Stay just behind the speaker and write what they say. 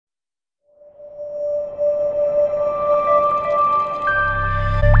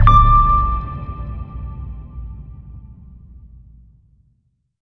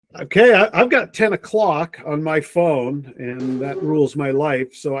Okay, I've got 10 o'clock on my phone, and that rules my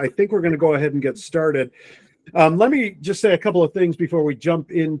life. So I think we're going to go ahead and get started. Let me just say a couple of things before we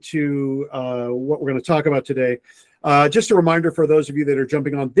jump into what we're going to talk about today. Just a reminder for those of you that are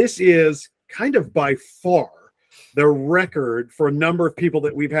jumping on, this is kind of by far the record for a number of people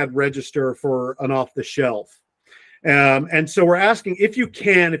that we've had register for an off-the-shelf. And so we're asking, if you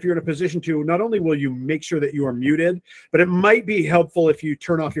can, if you're in a position to, not only will you make sure that you are muted, but it might be helpful if you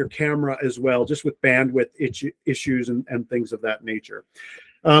turn off your camera as well, just with bandwidth issues and things of that nature.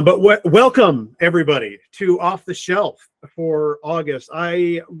 But welcome, everybody, to Off the Shelf for August.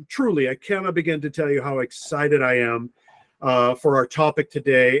 I cannot begin to tell you how excited I am for our topic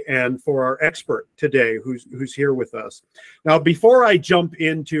today and for our expert today who's here with us. Now, before I jump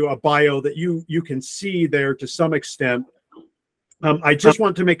into a bio that you can see there to some extent, I just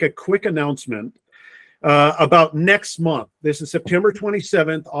want to make a quick announcement about next month. This is September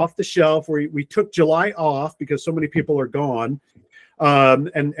 27th, Off the Shelf. We took July off because so many people are gone.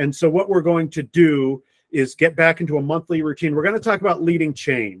 And so what we're going to do is get back into a monthly routine. We're going to talk about leading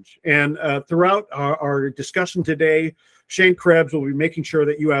change. And throughout our discussion today, Shane Krebs will be making sure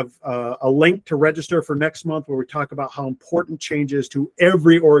that you have a link to register for next month, where we talk about how important change is to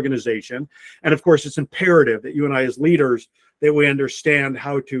every organization. And of course, it's imperative that you and I as leaders, that we understand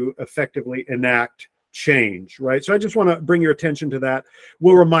how to effectively enact change, right? So I just want to bring your attention to that.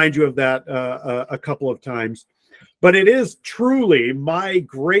 We'll remind you of that a couple of times. But it is truly my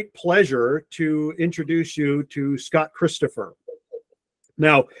great pleasure to introduce you to Scott Christopher.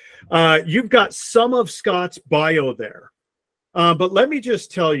 Now, you've got some of Scott's bio there. But let me just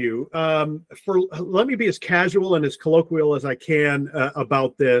tell you, let me be as casual and as colloquial as I can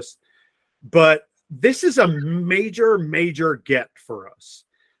about this. But this is a major, major get for us.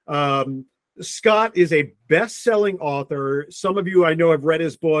 Scott is a best-selling author. Some of you I know have read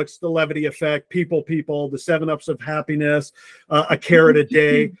his books, The Levity Effect, People, The 7 Ups of Happiness, A Carrot a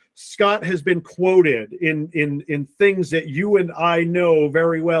Day. Scott has been quoted in things that you and I know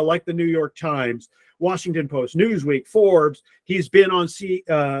very well, like the New York Times, Washington Post, Newsweek, Forbes. He's been on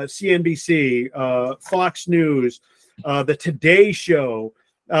CNBC, Fox News, the Today Show.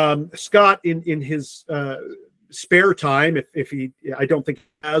 Scott, in his spare time, I don't think he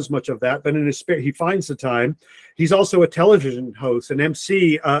has much of that, but in his spare, he finds the time. He's also a television host, an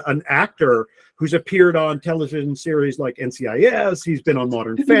MC, an actor who's appeared on television series like NCIS. He's been on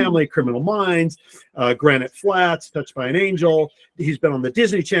Modern Family, Criminal Minds, Granite Flats, Touched by an Angel. He's been on the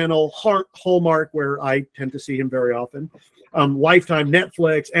Disney Channel, Hallmark, where I tend to see him very often, Lifetime,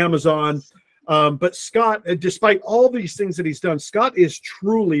 Netflix, Amazon. But Scott, despite all these things that he's done, Scott is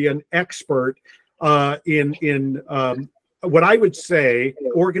truly an expert in what I would say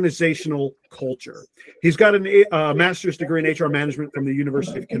organizational culture. He's got a master's degree in HR management from the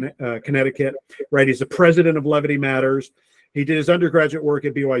University of Connecticut, right? He's the president of Levity Matters. He did his undergraduate work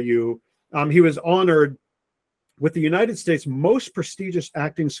at BYU. He was honored with the United States' most prestigious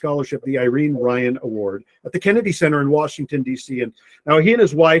acting scholarship, the Irene Ryan Award, at the Kennedy Center in Washington, D.C. And now he and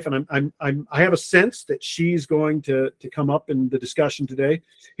his wife, and I have a sense that she's going to come up in the discussion today.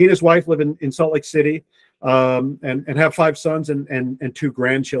 He and his wife live in Salt Lake City, and have 5 sons and 2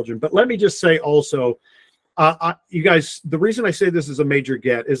 grandchildren. But let me just say also, you guys, the reason I say this is a major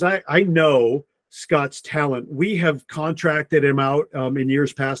get is I know Scott's talent. We have contracted him out in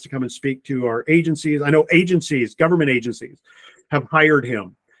years past to come and speak to our agencies. I know agencies, government agencies, have hired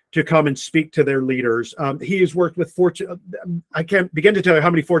him to come and speak to their leaders. He has worked with I can't begin to tell you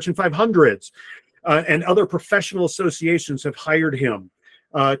how many Fortune 500s and other professional associations have hired him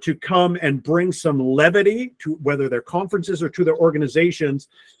to come and bring some levity to whether their conferences or to their organizations,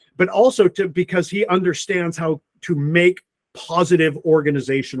 but also because he understands how to make positive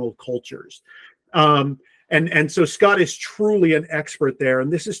organizational cultures. And so Scott is truly an expert there, and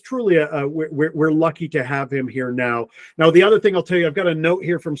this is truly we're lucky to have him here now. Now, the other thing I'll tell you, I've got a note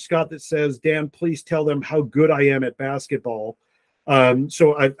here from Scott that says, Dan, please tell them how good I am at basketball.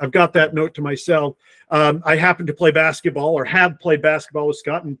 So I've got that note to myself. I happen to play basketball, or have played basketball with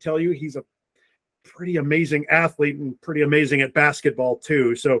Scott, and tell you he's a pretty amazing athlete and pretty amazing at basketball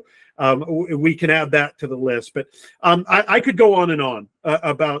too. So we can add that to the list. But I could go on and on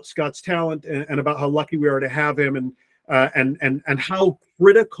about Scott's talent and about how lucky we are to have him, and how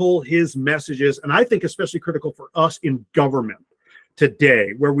critical his message is, and I think especially critical for us in government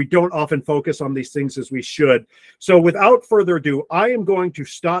today, where we don't often focus on these things as we should. So without further ado, I am going to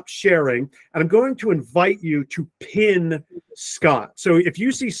stop sharing, and I'm going to invite you to pin Scott. So if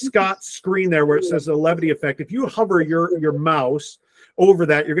you see Scott's screen there where it says the Levity Effect, if you hover your mouse over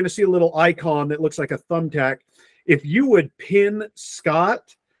that, you're going to see a little icon that looks like a thumbtack. If you would pin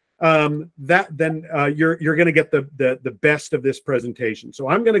Scott, you're going to get the best of this presentation. So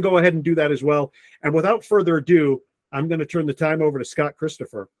I'm going to go ahead and do that as well. And without further ado, I'm going to turn the time over to Scott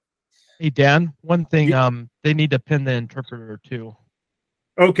Christopher. Hey, Dan, one thing, they need to pin the interpreter too.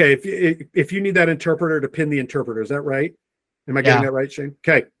 Okay, if you need that interpreter to pin the interpreter, is that right? Am I getting that right, Shane?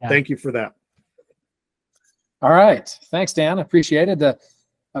 Okay, thank you for that. All right, thanks, Dan. Appreciate it.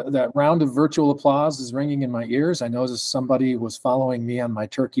 That round of virtual applause is ringing in my ears. I noticed somebody was following me on my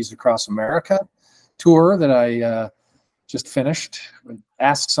Turkeys Across America tour that I just finished.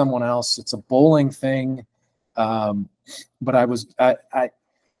 Ask someone else. It's a bowling thing, but I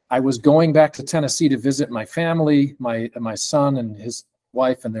was going back to Tennessee to visit my family, my son and his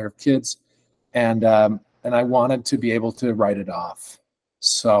wife and their kids, and I wanted to be able to write it off.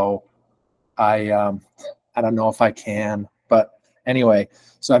 So I don't know if I can, but anyway,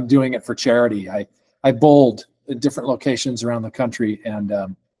 so I'm doing it for charity. I bowled at different locations around the country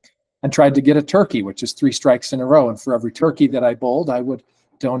and tried to get a turkey, which is 3 strikes in a row. And for every turkey that I bowled, I would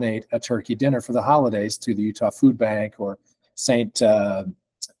donate a turkey dinner for the holidays to the Utah Food Bank or Saint, one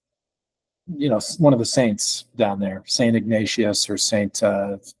of the saints down there, Saint Ignatius or Saint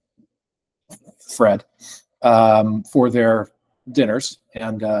Fred, for their dinners.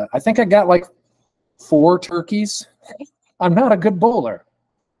 And I think I got like 4 turkeys. I'm not a good bowler.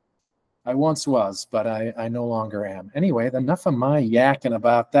 I once was, but I no longer am. Anyway, enough of my yakking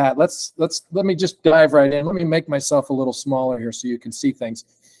about that. Let me just dive right in. Let me make myself a little smaller here so you can see things.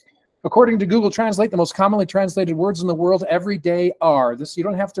 According to Google Translate, the most commonly translated words in the world every day are this. You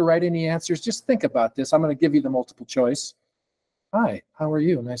don't have to write any answers. Just think about this. I'm going to give you the multiple choice. Hi, how are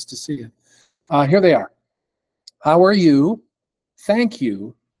you? Nice to see you. Here they are. How are you? Thank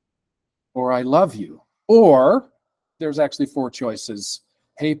you. Or I love you. Or there's actually 4 choices.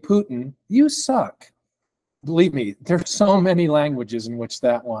 Hey, Putin, you suck. Believe me, there's so many languages in which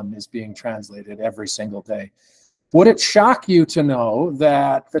that one is being translated every single day. Would it shock you to know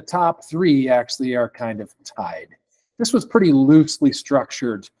that the top 3 actually are kind of tied? This was pretty loosely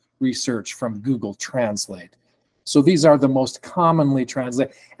structured research from Google Translate. So these are the most commonly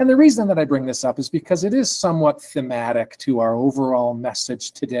translated. And the reason that I bring this up is because it is somewhat thematic to our overall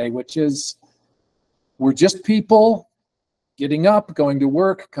message today, which is we're just people getting up, going to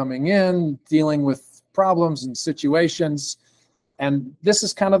work, coming in, dealing with problems and situations. And this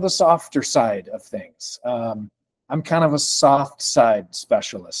is kind of the softer side of things. I'm kind of a soft side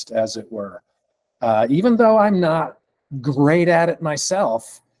specialist, as it were. Even though I'm not great at it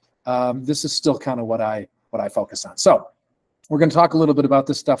myself, this is still kind of what I focus on. So we're going to talk a little bit about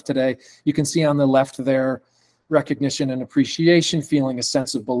this stuff today. You can see on the left there, recognition and appreciation, feeling a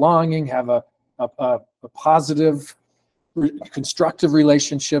sense of belonging, have a positive, constructive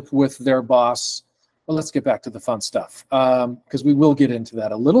relationship with their boss. Well, let's get back to the fun stuff, because we will get into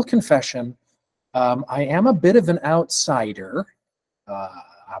that. A little confession. I am a bit of an outsider.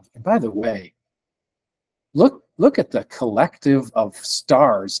 And by the way, look at the collective of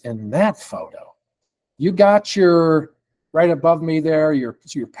stars in that photo. You got your, right above me there, your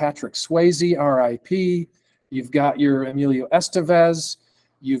Patrick Swayze, R.I.P. You've got your Emilio Estevez.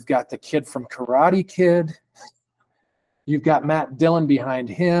 You've got the kid from Karate Kid. You've got Matt Dillon behind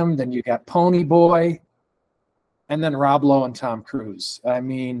him. Then you got Pony Boy. And then Rob Lowe and Tom Cruise. I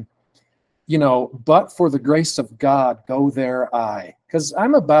mean, you know, but for the grace of God, go there I. Because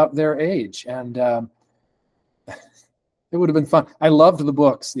I'm about their age. And it would have been fun. I loved the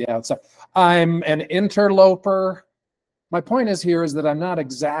books, The Outside. I'm an interloper. My point is that I'm not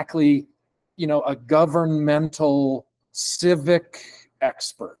exactly, you know, a governmental civic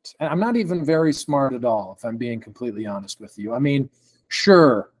expert. And I'm not even very smart at all, if I'm being completely honest with you. I mean,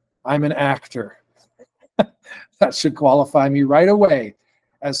 sure, I'm an actor. That should qualify me right away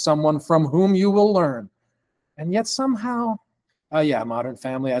as someone from whom you will learn. And yet somehow, yeah, Modern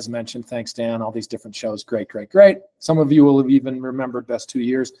Family, as mentioned, thanks, Dan, all these different shows, great, great, great. Some of you will have even remembered Best 2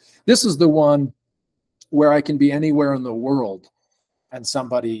 Years. This is the one where I can be anywhere in the world and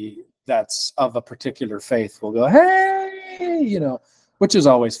somebody that's of a particular faith will go, hey, you know, which is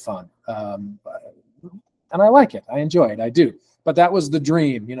always fun. And I like it. I enjoy it. I do. But that was the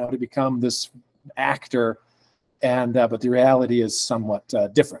dream, you know, to become this actor. And but the reality is somewhat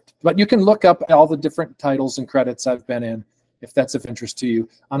different. But you can look up all the different titles and credits I've been in, if that's of interest to you,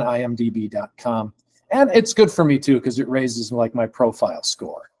 on imdb.com. And it's good for me, too, because it raises like my profile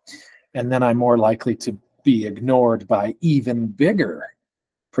score. And then I'm more likely to be ignored by even bigger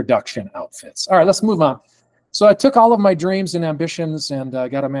production outfits. All right, let's move on. So I took all of my dreams and ambitions and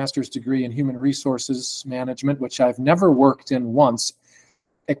got a master's degree in human resources management, which I've never worked in once,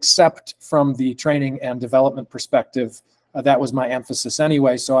 except from the training and development perspective that was my emphasis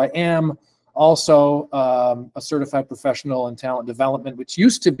anyway. So I am also a certified professional in talent development, which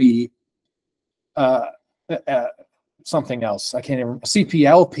used to be something else. I can't even,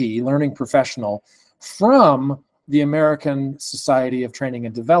 CPLP, learning professional, from the American Society of Training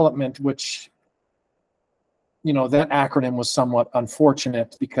and Development, which, you know, that acronym was somewhat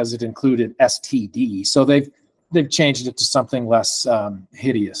unfortunate because it included STD. So they've changed it to something less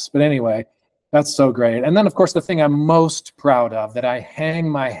hideous. But anyway, that's so great. And then, of course, the thing I'm most proud of, that I hang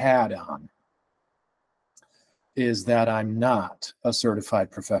my hat on, is that I'm not a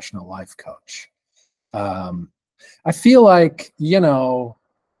certified professional life coach. I feel like, you know,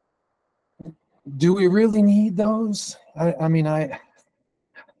 do we really need those? I mean,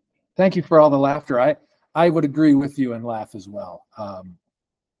 thank you for all the laughter. I would agree with you and laugh as well.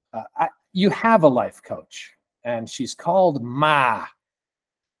 You have a life coach, and she's called Ma,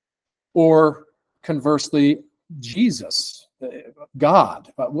 or conversely, Jesus,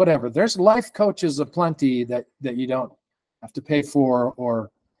 God, whatever. There's life coaches aplenty that you don't have to pay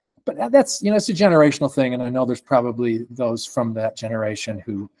for, but that's, you know, it's a generational thing, and I know there's probably those from that generation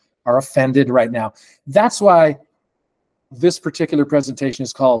who are offended right now. That's why this particular presentation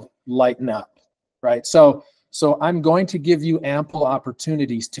is called Lighten Up, right? So I'm going to give you ample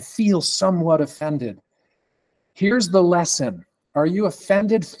opportunities to feel somewhat offended. Here's the lesson. Are you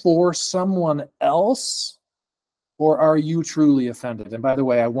offended for someone else, or are you truly offended? And by the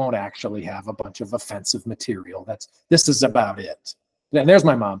way, I won't actually have a bunch of offensive material. This is about it. And there's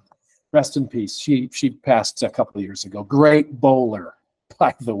my mom. Rest in peace. She passed a couple of years ago. Great bowler,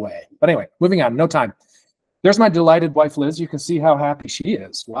 by the way. But anyway, moving on. No time. There's my delighted wife, Liz. You can see how happy she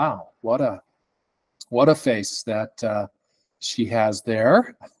is. Wow, what a face that she has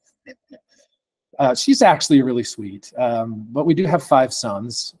there. She's actually really sweet. But we do have 5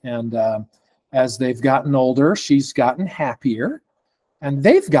 sons, and as they've gotten older, she's gotten happier, and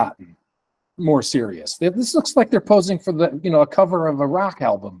they've gotten more serious. This looks like they're posing for a cover of a rock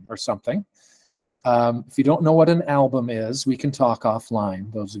album or something. If you don't know what an album is, we can talk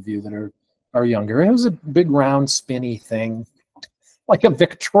offline, those of you that are younger. It was a big round spinny thing, like a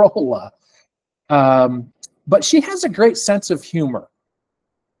Victrola. But she has a great sense of humor.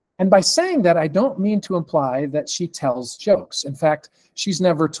 And by saying that, I don't mean to imply that she tells jokes. In fact, she's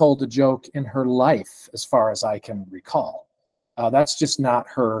never told a joke in her life, as far as I can recall. That's just not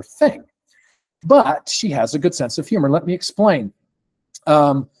her thing. But she has a good sense of humor. Let me explain.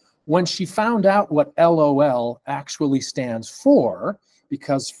 When she found out what LOL actually stands for,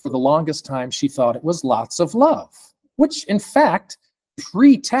 because for the longest time she thought it was lots of love, which in fact,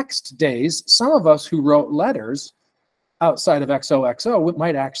 pre-text days, some of us who wrote letters outside of XOXO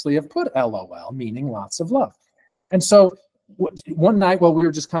might actually have put LOL, meaning lots of love. And so one night while we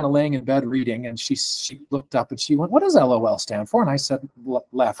were just kind of laying in bed reading, and she looked up and she went, "What does LOL stand for?" And I said,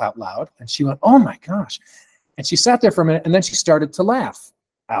 "Laugh out loud." And she went, "Oh my gosh." And she sat there for a minute, and then she started to laugh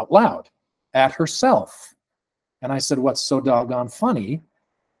out loud at herself. And I said, "What's so doggone funny?"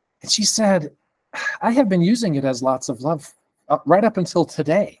 And she said, "I have been using it as lots of love right up until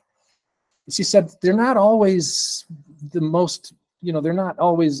today." And she said, "They're not always the most, they're not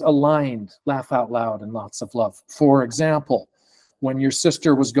always aligned, laugh out loud and lots of love. For example, when your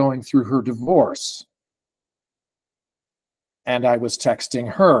sister was going through her divorce, and I was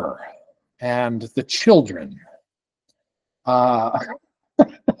texting her and the children,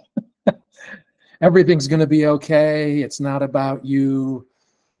 everything's going to be okay. It's not about you.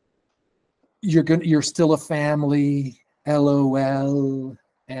 You're still a family. LOL,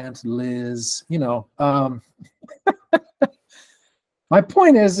 Aunt Liz. My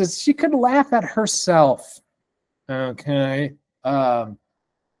point is she could laugh at herself. Okay. And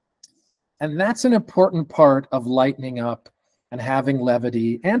that's an important part of lightening up and having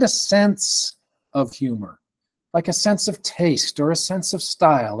levity and a sense of humor, like a sense of taste or a sense of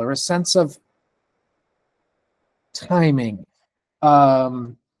style or a sense of timing.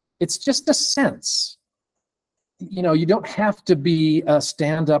 It's just a sense. You don't have to be a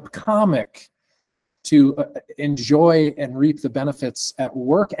stand-up comic to enjoy and reap the benefits at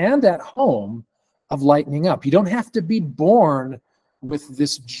work and at home of lightening up. You don't have to be born with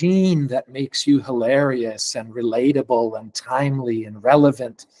this gene that makes you hilarious and relatable and timely and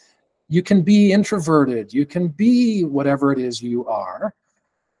relevant. You can be introverted. You can be whatever it is you are,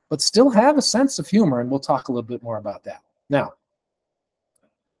 but still have a sense of humor, and we'll talk a little bit more about that. Now,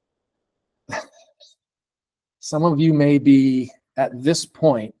 some of you may be at this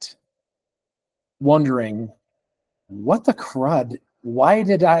point wondering, what the crud? Why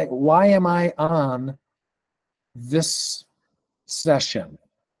am I on this session?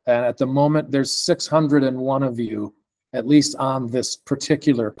 And at the moment, there's 601 of you at least on this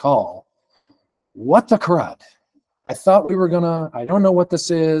particular call. What the crud? I thought we were gonna, I don't know what this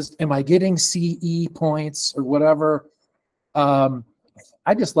is. Am I getting CE points or whatever?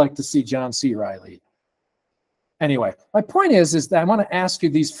 I just like to see John C. Reilly. Anyway, my point is that I want to ask you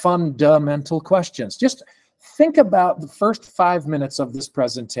these fundamental questions. Just think about the first 5 minutes of this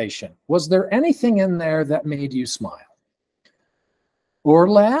presentation. Was there anything in there that made you smile? Or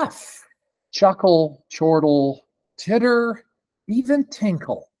laugh, chuckle, chortle, titter, even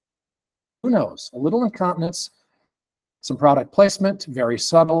tinkle? Who knows? A little incontinence, some product placement, very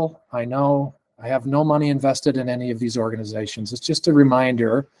subtle. I know I have no money invested in any of these organizations. It's just a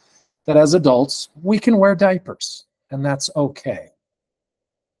reminder that as adults, we can wear diapers, and that's okay.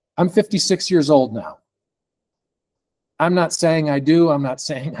 I'm 56 years old now. I'm not saying I do, I'm not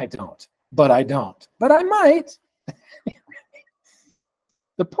saying I don't, but I don't. But I might.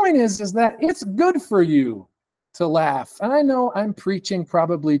 The point is that it's good for you to laugh. And I know I'm preaching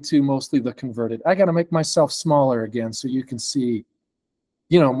probably to mostly the converted. I got to make myself smaller again so you can see,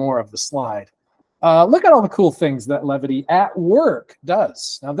 you know, more of the slide. Look at all the cool things that Levity at Work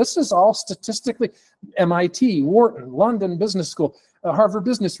does. Now, this is all statistically MIT, Wharton, London Business School, Harvard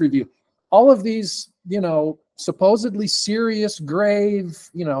Business Review. All of these, you know, supposedly serious, grave,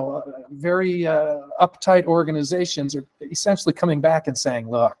 you know, very uptight organizations are essentially coming back and saying,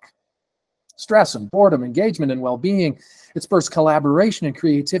 look, stress and boredom, engagement and well-being, it spurs collaboration and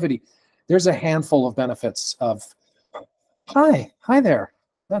creativity. There's a handful of benefits of, hi there.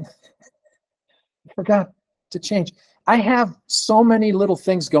 I forgot to change. I have so many little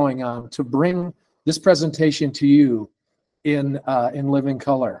things going on to bring this presentation to you in living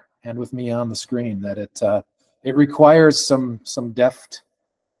color and with me on the screen that it requires some deft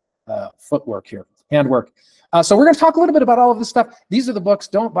footwork here, handwork. So we're going to talk a little bit about all of this stuff. These are the books.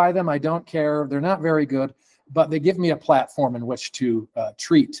 Don't buy them. I don't care. They're not very good, but they give me a platform in which to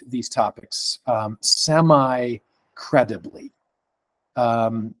treat these topics semi-credibly.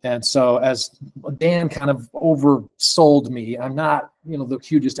 And so as Dan kind of oversold me, I'm not, you know, the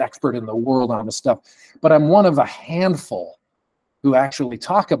hugest expert in the world on this stuff, but I'm one of a handful who actually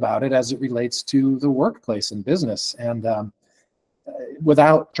talk about it as it relates to the workplace and business. And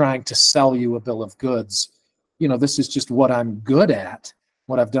without trying to sell you a bill of goods, you know, this is just what I'm good at,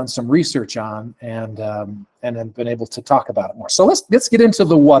 what I've done some research on, and have been able to talk about it more. So let's get into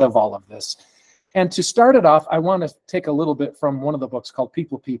the what of all of this. And to start it off, I want to take a little bit from one of the books called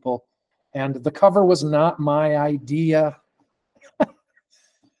People. And the cover was not my idea.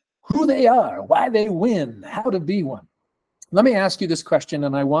 Who they are, why they win, how to be one. Let me ask you this question,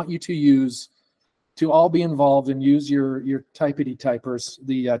 and I want you to all be involved and use your typity typers,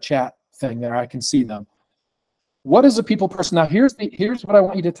 the chat thing there. I can see them. What is a people person? Now here's what I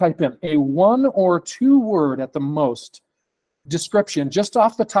want you to type in. A 1 or 2 word at the most description just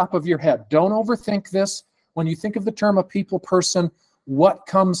off the top of your head. Don't overthink this. When you think of the term a people person, what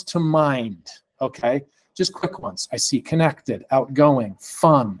comes to mind? Okay, just quick ones. I see connected, outgoing,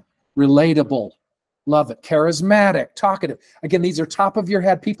 fun, relatable, love it, charismatic, talkative. Again, these are top of your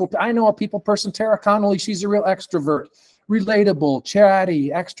head people. I know a people person, Tara Connolly, she's a real extrovert. Relatable, chatty,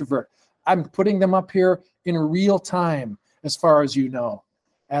 extrovert. I'm putting them up here in real time as far as you know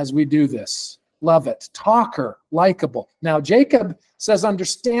as we do this. Love it. Talker, likable. Now, Jacob says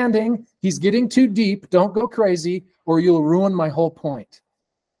understanding. He's getting too deep. Don't go crazy or you'll ruin my whole point.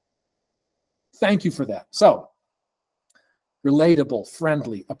 Thank you for that. So, relatable,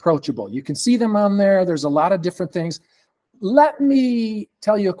 friendly, approachable. You can see them on there. There's a lot of different things. Let me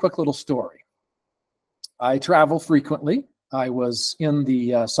tell you a quick little story. I travel frequently. I was in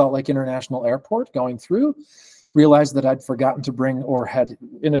the Salt Lake International Airport going through, realized that I'd forgotten to bring or had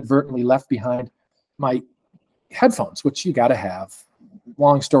inadvertently left behind my headphones, which you got to have.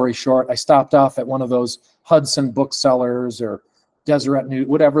 Long story short, I stopped off at one of those Hudson booksellers or Deseret News,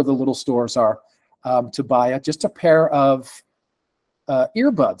 whatever the little stores are, to buy just a pair of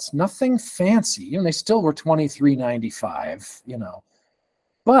earbuds. Nothing fancy. And they still were $23.95, you know.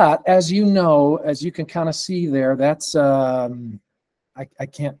 But as you know, as you can kind of see there, that's I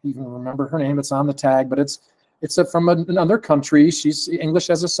can't even remember her name. It's on the tag, but it's from another country. She's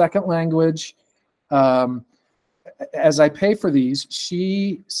English as a second language. As I pay for these,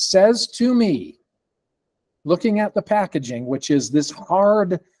 she says to me, looking at the packaging, which is this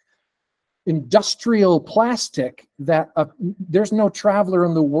hard industrial plastic that there's no traveler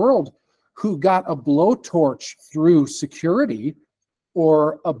in the world who got a blowtorch through security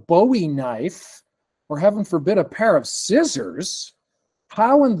or a Bowie knife, or heaven forbid, a pair of scissors.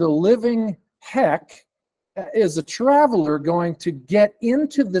 How in the living heck is a traveler going to get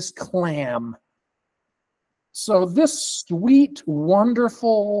into this clam So this sweet,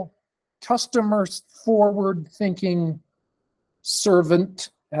 wonderful, customer forward thinking servant,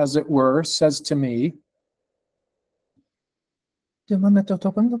 as it were, says to me, and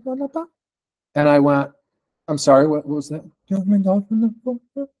I went, I'm sorry, what was that?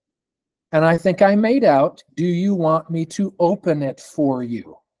 And I think I made out, do you want me to open it for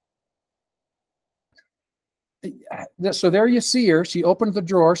you? So there you see her. She opened the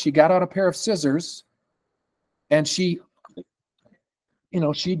drawer. She got out a pair of scissors and she,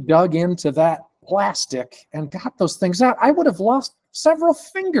 she dug into that plastic and got those things out. I would have lost several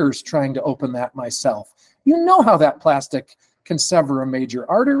fingers trying to open that myself. You know how that plastic can sever a major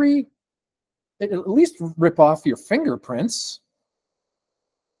artery. It'll at least rip off your fingerprints.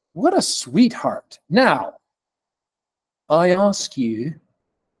 What a sweetheart. Now, I ask you,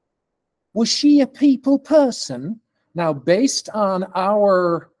 was she a people person? Now, based on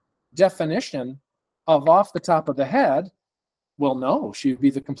our definition of off the top of the head, well, no, she would be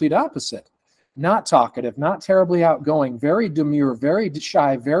the complete opposite. Not talkative, not terribly outgoing, very demure, very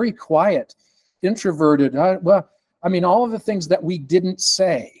shy, very quiet, introverted. Well, I mean, all of the things that we didn't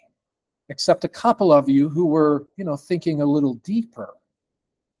say, except a couple of you who were, thinking a little deeper.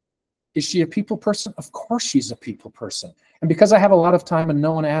 Is she a people person? Of course she's a people person. And because I have a lot of time and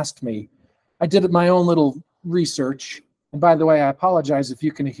no one asked me, I did my own little research. And by the way, I apologize if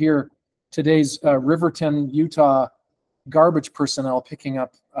you can hear today's Riverton, Utah garbage personnel picking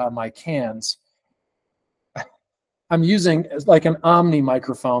up my cans. I'm using like an Omni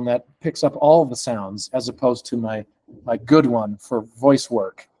microphone that picks up all the sounds as opposed to my good one for voice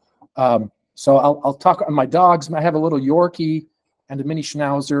work. So I'll talk on my dogs. I have a little Yorkie and a mini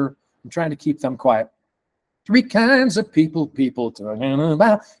Schnauzer. I'm trying to keep them quiet. 3 kinds of people talking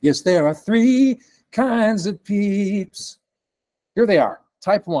about. Yes, there are 3 kinds of peeps. Here they are.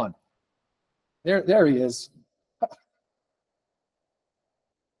 Type 1. There he is.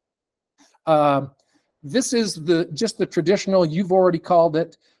 This is just the traditional, you've already called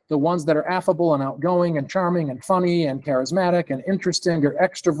it, the ones that are affable and outgoing and charming and funny and charismatic and interesting. They're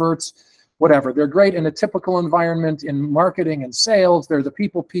extroverts, whatever. They're great in a typical environment in marketing and sales. They're the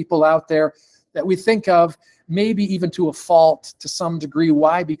people out there that we think of, maybe even to a fault to some degree.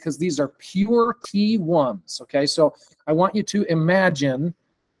 Why? Because these are pure T1s, okay? So I want you to imagine,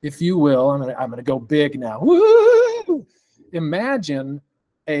 if you will, I'm gonna go big now. Woo! Imagine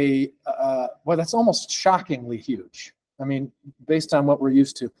well, that's almost shockingly huge. I mean, based on what we're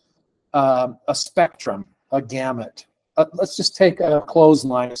used to, a spectrum, a gamut. Let's just take a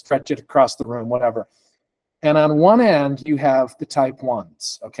clothesline and stretch it across the room, whatever. And on one end, you have the type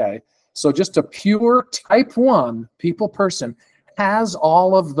 1s, okay? So just a pure type 1 people person has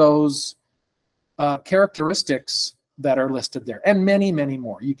all of those characteristics that are listed there, and many, many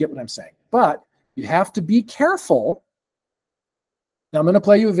more. You get what I'm saying. But you have to be careful. Now, I'm going to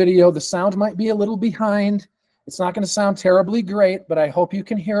play you a video. The sound might be a little behind. It's not going to sound terribly great, but I hope you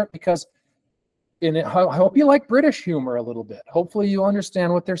can hear it because I hope you like British humor a little bit. Hopefully you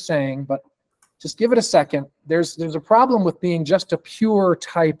understand what they're saying, but just give it a second. There's a problem with being just a pure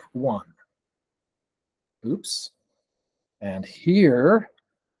type 1. Oops. And here.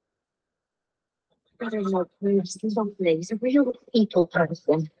 He's a real people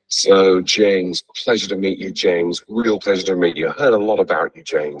person. So, James, pleasure to meet you, James. Real pleasure to meet you. I heard a lot about you,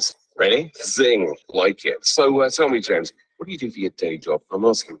 James. Really? Zing, like it. So, tell me, James, what do you do for your day job? I'm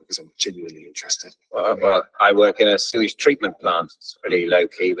asking because I'm genuinely interested. Well, I work in a sewage treatment plant. It's pretty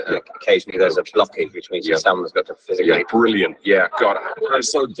low-key, but occasionally there's a blockage, which means someone's got to physically... Yeah, brilliant. Yeah, God, I'm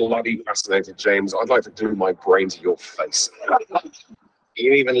so bloody fascinated, James. I'd like to do my brain to your face. Are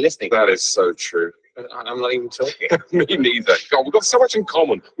you even listening? That is so true. I'm not even talking. Me neither. God, we've got so much in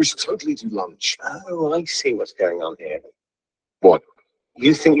common. We should totally do lunch. Oh, I see what's going on here. What?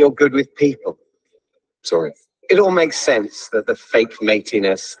 You think you're good with people. Sorry. It all makes sense, that the fake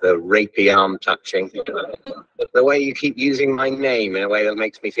matiness, the rapey arm touching, the way you keep using my name in a way that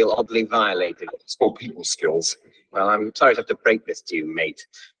makes me feel oddly violated. It's called people skills. Well, I'm sorry to have to break this to you, mate,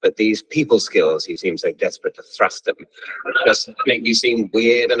 but these people skills you seem so desperate to thrust at me just make you seem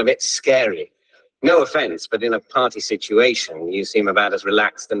weird and a bit scary. No offense, but in a party situation, you seem about as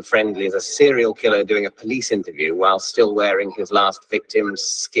relaxed and friendly as a serial killer doing a police interview while still wearing his last victim's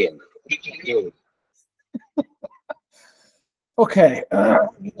skin. Okay.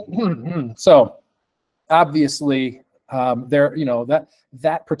 So obviously,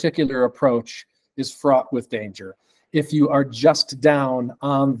 that particular approach is fraught with danger. If you are just down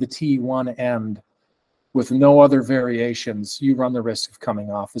on the T1 end with no other variations, you run the risk of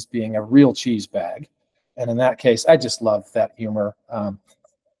coming off as being a real cheese bag. And in that case, I just love that humor. I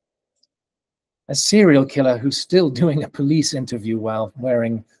a serial killer who's still doing a police interview while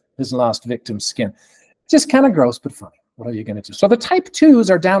wearing his lost victim's skin. Just kind of gross, but funny. What are you going to do? So the type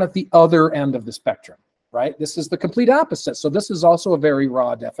 2s are down at the other end of the spectrum, right? This is the complete opposite. So this is also a very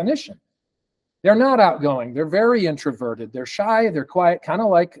raw definition. They're not outgoing. They're very introverted. They're shy. They're quiet, kind of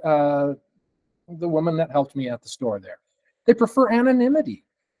like the woman that helped me at the store there. They prefer anonymity.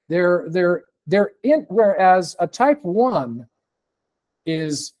 They're in, whereas a type 1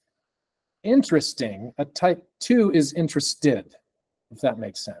 is interesting, a type 2 is interested, if that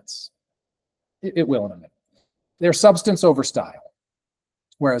makes sense. It will in a minute. They're substance over style,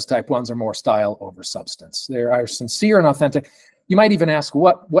 whereas type 1s are more style over substance. They are sincere and authentic. You might even ask,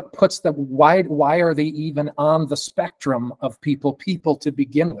 what puts them, why are they even on the spectrum of people to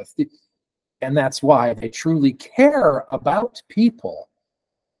begin with? And that's why they truly care about people.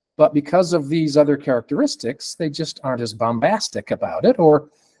 But because of these other characteristics, they just aren't as bombastic about it, or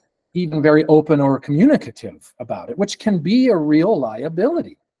even very open or communicative about it, which can be a real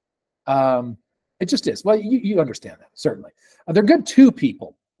liability. It just is. Well, you understand that, certainly. They're good to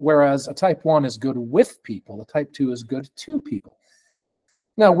people, whereas a type 1 is good with people. A type 2 is good to people.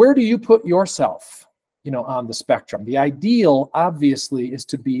 Now, where do you put yourself, on the spectrum? The ideal, obviously, is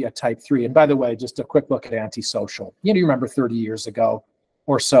to be a type 3. And by the way, just a quick look at antisocial. You remember 30 years ago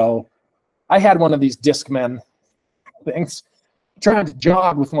or so, I had one of these Discmen things. Trying to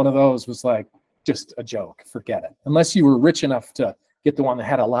jog with one of those was like just a joke. Forget it. Unless you were rich enough to get the one that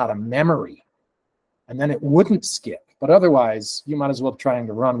had a lot of memory, and then it wouldn't skip. But otherwise, you might as well be trying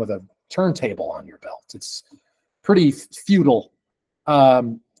to run with a turntable on your belt. It's pretty futile.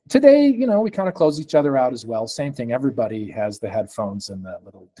 Today, we kind of close each other out as well. Same thing. Everybody has the headphones and the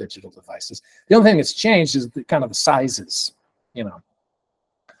little digital devices. The only thing that's changed is kind of the sizes.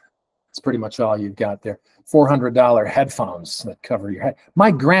 It's pretty much all you've got there. $400 headphones that cover your head. My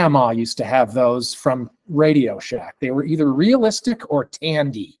grandma used to have those from Radio Shack. They were either realistic or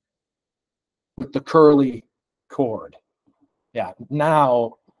Tandy with the curly cord. Yeah,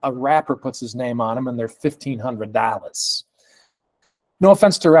 now a rapper puts his name on them and they're $1,500. No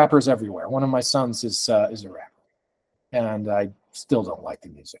offense to rappers everywhere. One of my sons is a rapper, and I still don't like the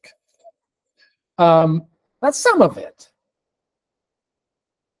music. That's some of it.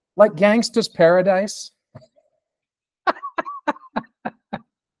 Like Gangsta's Paradise.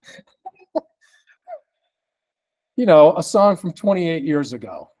 A song from 28 years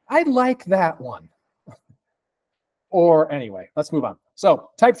ago. I like that one. Or anyway, let's move on. So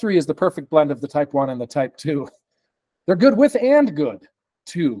type 3 is the perfect blend of the type 1 and the type 2. They're good with and good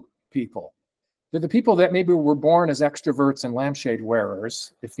to people. They're the people that maybe were born as extroverts and lampshade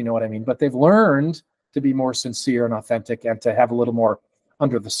wearers, if you know what I mean, but they've learned to be more sincere and authentic and to have a little more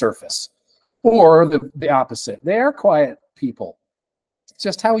under the surface. Or the opposite. They are quiet people. It's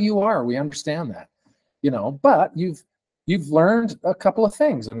just how you are. We understand that. But you've learned a couple of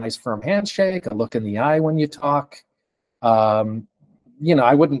things: a nice firm handshake, a look in the eye when you talk. I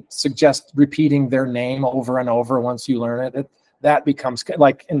wouldn't suggest repeating their name over and over once you learn it. That becomes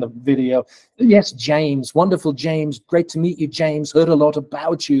like in the video. Yes, James, wonderful James, great to meet you, James. Heard a lot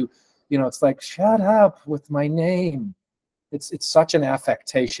about you. It's like, shut up with my name. It's such an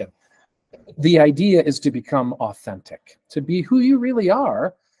affectation. The idea is to become authentic, to be who you really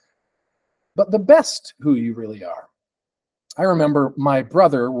are, but the best who you really are. I remember my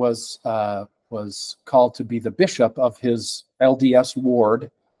brother was called to be the bishop of his LDS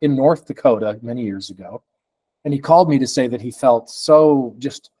ward in North Dakota many years ago. And he called me to say that he felt so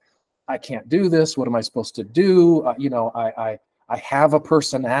just, I can't do this. What am I supposed to do? I have a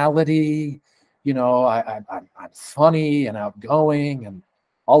personality. I'm funny and outgoing and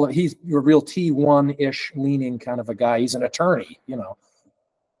all of, he's a real T1-ish leaning kind of a guy. He's an attorney,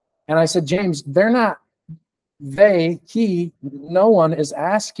 And I said, James, no one is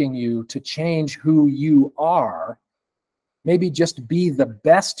asking you to change who you are. Maybe just be the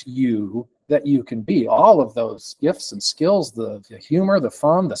best you that you can be. All of those gifts and skills, the humor, the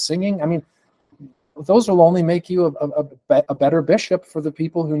fun, the singing. I mean, those will only make you a better bishop for the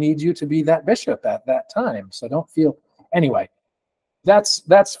people who need you to be that bishop at that time. So don't feel, anyway, that's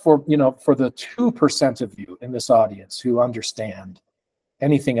for, for the 2% of you in this audience who understand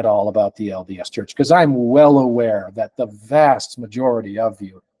anything at all about the LDS Church, because I'm well aware that the vast majority of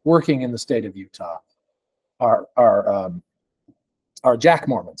you working in the state of Utah are Jack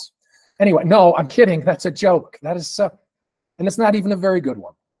Mormons. Anyway, no, I'm kidding. That's a joke. That is so, and it's not even a very good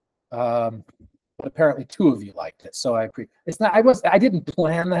one. But apparently 2 of you liked it, so I appreciate. It's not. I didn't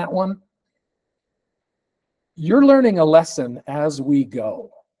plan that one. You're learning a lesson as we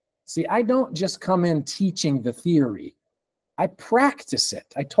go. See, I don't just come in teaching the theory. I practice it.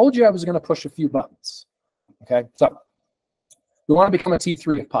 I told you I was going to push a few buttons. Okay, so we want to become a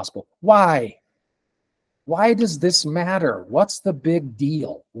T3 if possible. Why? Why does this matter? What's the big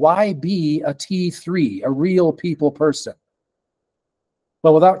deal? Why be a T3, a real people person?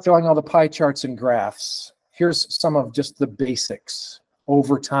 Well, without showing all the pie charts and graphs, here's some of just the basics.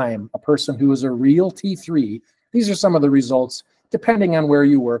 Over time, a person who is a real T3, these are some of the results, depending on where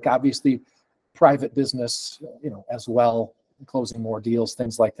you work. Obviously, private business, as well, closing more deals,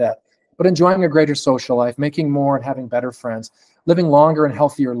 things like that. But enjoying a greater social life, making more and having better friends, living longer and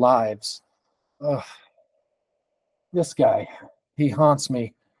healthier lives. Ugh. This guy, he haunts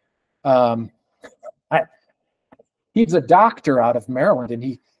me. He's a doctor out of Maryland, and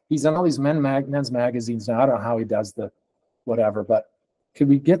he's in all these men's magazines now. I don't know how he does the whatever, but could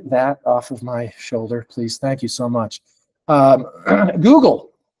we get that off of my shoulder, please? Thank you so much.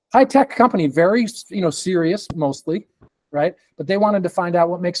 Google, high-tech company, very serious mostly, right? But they wanted to find out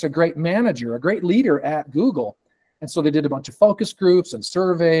what makes a great manager, a great leader at Google. And so they did a bunch of focus groups and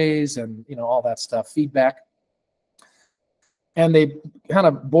surveys and all that stuff, feedback. And they kind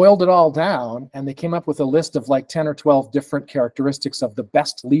of boiled it all down, and they came up with a list of like 10 or 12 different characteristics of the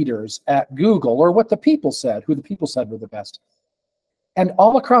best leaders at Google, or what the people said, who the people said were the best. And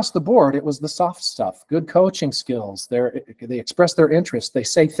all across the board, it was the soft stuff, good coaching skills. They express their interest. They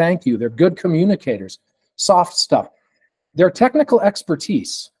say thank you. They're good communicators, soft stuff. Their technical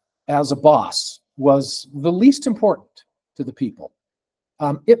expertise as a boss was the least important to the people.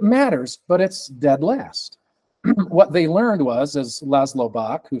 It matters, but it's dead last. What they learned was, as Laszlo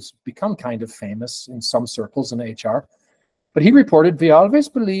Bach, who's become kind of famous in some circles in HR, but he reported, we always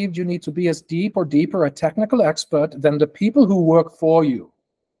believed you need to be as deep or deeper a technical expert than the people who work for you.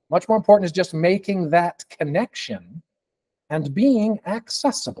 Much more important is just making that connection and being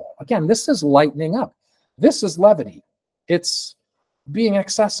accessible. Again, this is lightening up. This is levity. It's being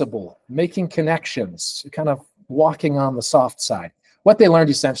accessible, making connections, kind of walking on the soft side. What they learned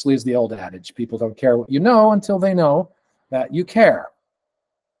essentially is the old adage, people don't care what you know until they know that you care.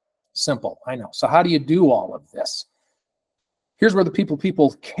 Simple, I know. So how do you do all of this? Here's where the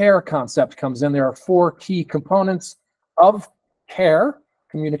people care concept comes in. There are 4 key components of care: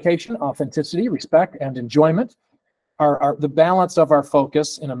 communication, authenticity, respect, and enjoyment. The balance of our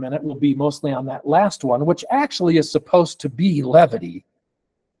focus in a minute will be mostly on that last one, which actually is supposed to be levity.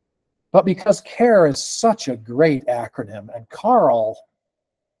 But because C.A.R.E is such a great acronym, and C.A.R.E,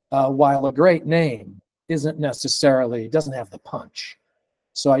 while a great name, doesn't have the punch.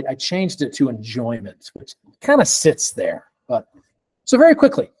 So I changed it to enjoyment, which kind of sits there. But so very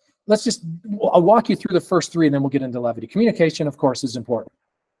quickly, I'll walk you through the first 3, and then we'll get into levity. Communication, of course, is important.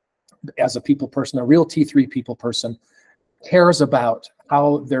 As a people person, a real T3 people person cares about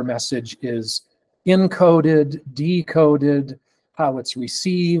how their message is encoded, decoded, how it's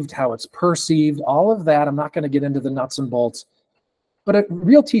received, how it's perceived, all of that. I'm not going to get into the nuts and bolts. But a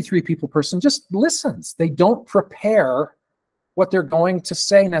real T3 people person just listens. They don't prepare what they're going to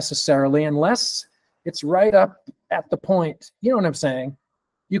say necessarily unless it's right up at the point. You know what I'm saying?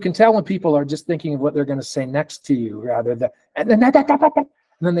 You can tell when people are just thinking of what they're going to say next to you rather than, and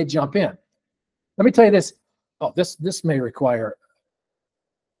then they jump in. Let me tell you this. Oh, this may require,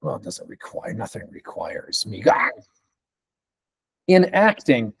 well, it doesn't require, nothing requires me. In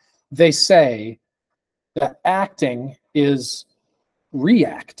acting, they say that acting is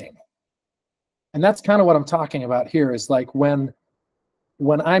reacting. And that's kind of what I'm talking about here, is like when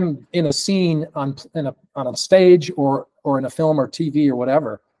I'm in a scene on a stage or in a film or TV or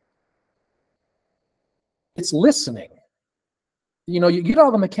whatever, it's listening. You get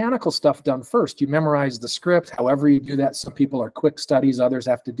all the mechanical stuff done first. You memorize the script, however you do that. Some people are quick studies, others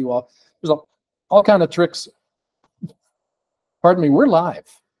have to do there's all kind of tricks. Pardon me, we're live.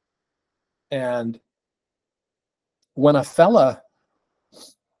 And when a fella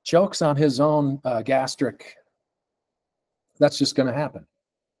chokes on his own gastric, that's just going to happen.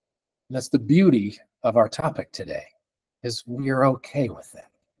 And that's the beauty of our topic today, is we're okay with that.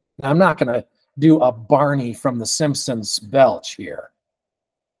 Now, I'm not going to do a Barney from The Simpsons belch here.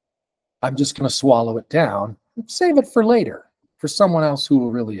 I'm just going to swallow it down and save it for later, for someone else who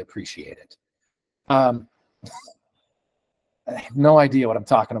will really appreciate it. I have no idea what I'm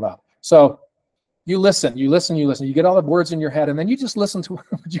talking about. So you listen, you get all the words in your head, and then you just listen to,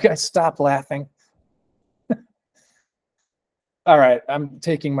 would you guys stop laughing? All right, I'm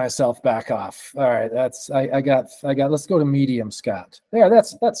taking myself back off. All right, I got, let's go to medium, Scott. There,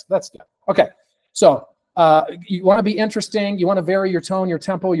 that's good. Okay, so you want to be interesting, you want to vary your tone, your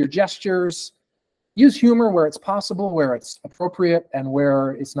tempo, your gestures. Use humor where it's possible, where it's appropriate, and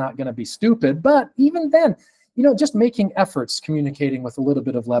where it's not going to be stupid. But even then, you know, just making efforts, communicating with a little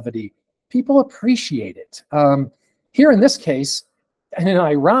bit of levity. People appreciate it. Here in this case, in an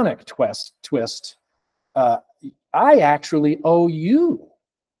ironic twist, I actually owe you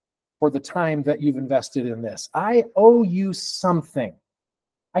for the time that you've invested in this. I owe you something.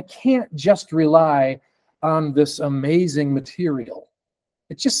 I can't just rely on this amazing material.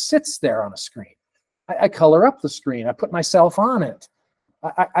 It just sits there on a screen. I color up the screen. I put myself on it.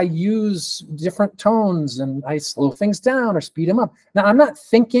 I use different tones and I slow things down or speed them up. Now, I'm not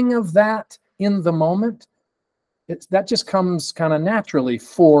thinking of that in the moment. That just comes kind of naturally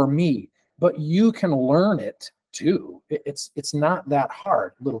for me, but you can learn it too. It's not that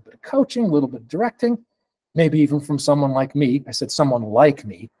hard. A little bit of coaching, a little bit of directing, maybe even from someone like me. I said someone like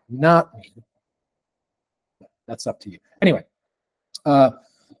me, not me. That's up to you. Anyway,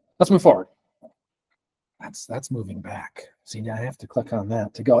 let's move forward. That's moving back. See, now I have to click on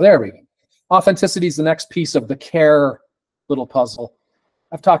that to go. There we go. Authenticity is the next piece of the C.A.R.E. little puzzle.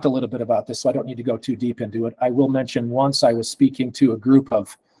 I've talked a little bit about this, so I don't need to go too deep into it. I will mention once I was speaking to a group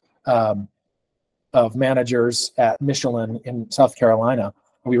of managers at Michelin in South Carolina.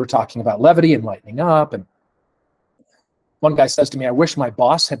 We were talking about levity and lightening up, and one guy says to me, "I wish my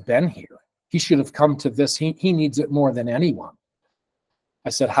boss had been here. He should have come to this. He needs it more than anyone." I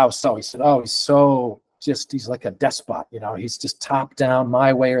said, "How so?" He said, "Oh, he's like a despot. You know, he's just top down,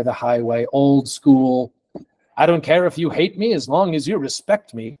 my way or the highway, old school. I don't care if you hate me as long as you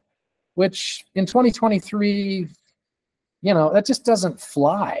respect me," which in 2023, you know, that just doesn't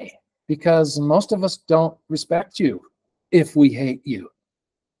fly because most of us don't respect you if we hate you.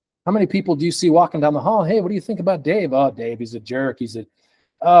 How many people do you see walking down the hall? "Hey, what do you think about Dave?" "Oh, Dave, he's a jerk. He's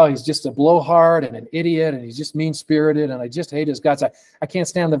just a blowhard and an idiot, and he's just mean-spirited, and I just hate his guts. I can't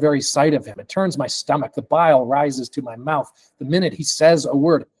stand the very sight of him. It turns my stomach. The bile rises to my mouth the minute he says a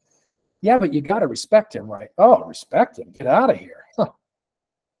word." Yeah, but you got to respect him, right? "Oh, respect him? Get out of here." Huh.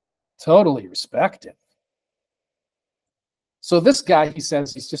 Totally respect him. So this guy, he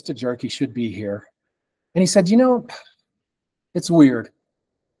says he's just a jerk. He should be here. And he said, "You know, it's weird.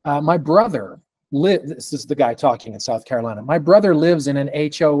 My brother this is the guy talking in South Carolina. My brother lives in an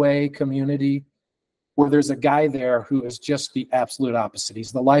HOA community where there's a guy there who is just the absolute opposite.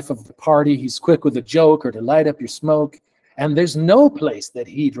 He's the life of the party. He's quick with a joke or to light up your smoke. And there's no place that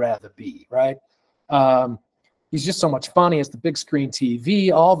he'd rather be, right? He's just so much fun. He has the big screen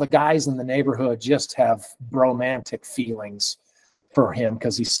TV. All the guys in the neighborhood just have romantic feelings for him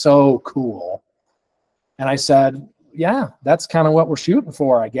because he's so cool." And I said, "Yeah, that's kind of what we're shooting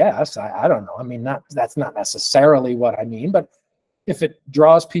for, I guess. I don't know. I mean, that's not necessarily what I mean, but if it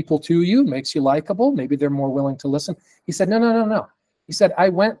draws people to you, makes you likable, maybe they're more willing to listen." He said, No. He said, "I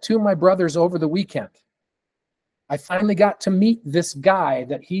went to my brother's over the weekend. I finally got to meet this guy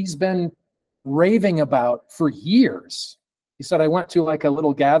that he's been raving about for years." He said, "I went to like a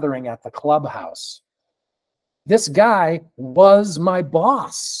little gathering at the clubhouse. This guy was my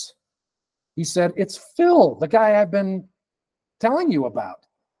boss." He said, "It's Phil, the guy I've been telling you about.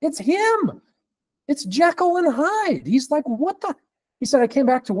 It's him. It's Jekyll and Hyde." He's like, "What the?" He said, "I came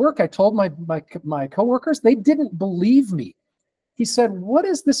back to work. I told my coworkers. They didn't believe me." He said, "What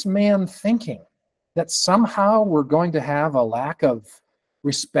is this man thinking? That somehow we're going to have a lack of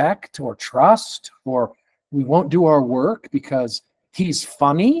respect or trust, or we won't do our work because he's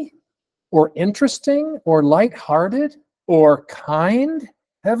funny or interesting or lighthearted or kind?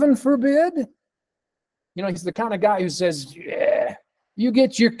 Heaven forbid." You know, he's the kind of guy who says, "Yeah, you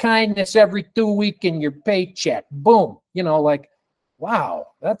get your kindness every 2 weeks in your paycheck. Boom." You know, like, wow,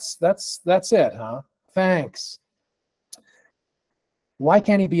 that's it, huh? Thanks. Why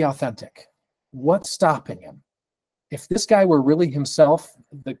can't he be authentic? What's stopping him? If this guy were really himself,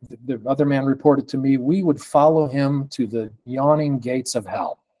 the other man reported to me, we would follow him to the yawning gates of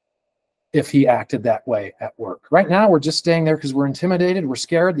hell if he acted that way at work. Right now, we're just staying there because we're intimidated, we're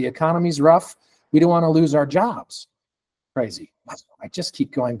scared, the economy's rough, we don't want to lose our jobs. Crazy. I just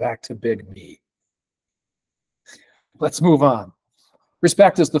keep going back to big me. Let's move on.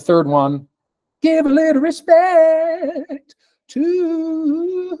 Respect is the third one. Give a little respect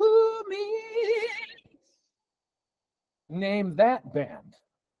to me. Name that band.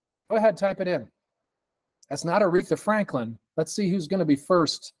 Go ahead, type it in. That's not Aretha Franklin. Let's see who's going to be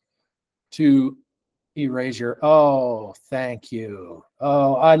first to erasure. Oh, thank you.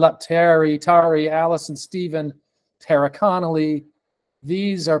 Oh, I love Tari, Allison, Stephen, Tara Connolly.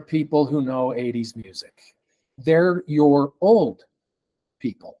 These are people who know 80s music. They're your old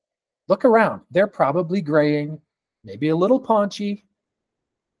people. Look around. They're probably graying, maybe a little paunchy.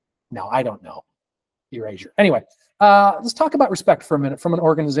 No, I don't know. Erasure. Anyway, let's talk about respect for a minute from an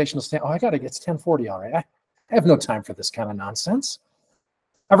organizational standpoint. Oh, it's 10:40 all right. I have no time for this kind of nonsense.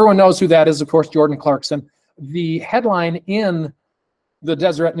 Everyone knows who that is, of course, Jordan Clarkson. The headline in the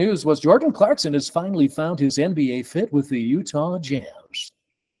Deseret News was, Jordan Clarkson has finally found his NBA fit with the Utah Jazz.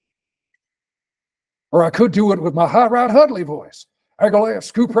 Or I could do it with my hot rod Hudley voice. Agalav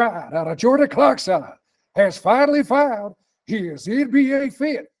Scoop Ride out of Jordan Clarkson has finally found his NBA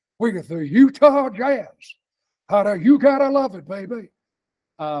fit with the Utah Jazz. How do you gotta love it, baby?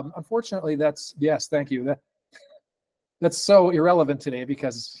 Unfortunately, yes, thank you. That's so irrelevant today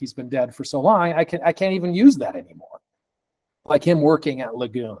because he's been dead for so long. I can't even use that anymore. Like him working at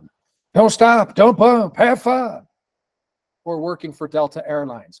Lagoon. Don't stop, don't bump, have fun. Or working for Delta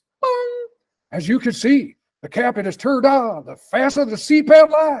Airlines. As you can see, the captain has turned on the fasten the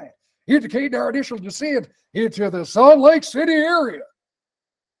seatbelt line, indicating our initial descent into the Salt Lake City area.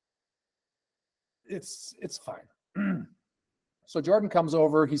 It's fine. So Jordan comes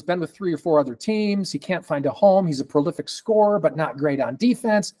over. He's been with 3 or 4 other teams. He can't find a home. He's a prolific scorer, but not great on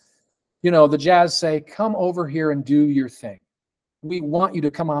defense. You know, the Jazz say, come over here and do your thing. We want you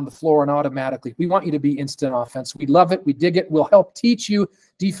to come on the floor and automatically. We want you to be instant offense. We love it. We dig it. We'll help teach you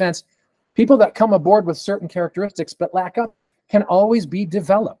defense. People that come aboard with certain characteristics but lack up can always be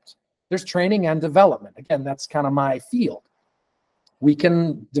developed. There's training and development. Again, that's kind of my field. We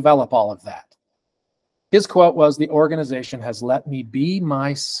can develop all of that. His quote was, the organization has let me be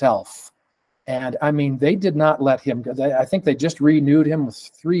myself. And I mean, they did not let him go. I think they just renewed him with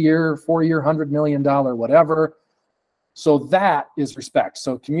 3-year, 4-year, $100 million, whatever. So that is respect.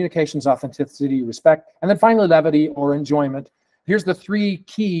 So communications, authenticity, respect. And then finally, levity or enjoyment. Here's the 3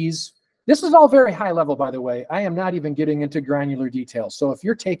 keys. This is all very high level, by the way. I am not even getting into granular details. So if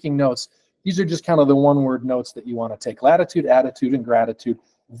you're taking notes, these are just kind of the one-word notes that you want to take. Latitude, attitude, and gratitude.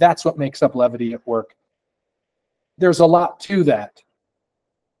 That's what makes up levity at work. There's a lot to that.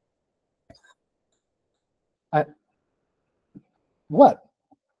 What?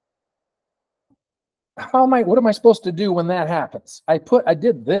 What am I supposed to do when that happens? I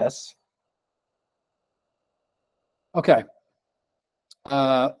did this. Okay.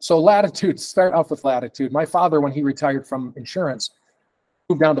 So Latitude, start off with Latitude. My father, when he retired from insurance,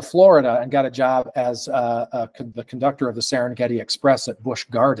 moved down to Florida and got a job as the conductor of the Serengeti Express at Busch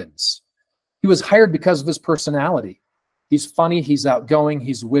Gardens. He was hired because of his personality. He's funny, he's outgoing,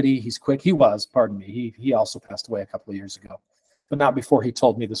 he's witty, he's quick. He was, pardon me. He also passed away a couple of years ago, but not before he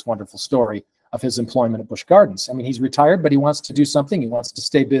told me this wonderful story of his employment at Busch Gardens. I mean, he's retired, but he wants to do something. He wants to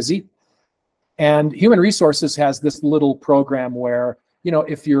stay busy. And Human Resources has this little program where, you know,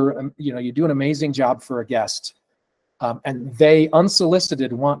 if you're, you do an amazing job for a guest, and they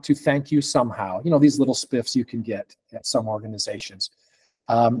unsolicited want to thank you somehow, these little spiffs you can get at some organizations.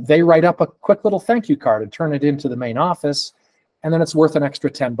 They write up a quick little thank you card and turn it into the main office, and then it's worth an extra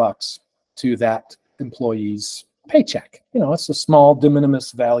 $10 to that employee's paycheck. It's a small de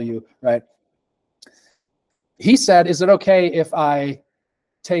minimis value, right? He said, is it okay if I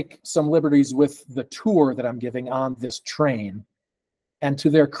take some liberties with the tour that I'm giving on this train? And to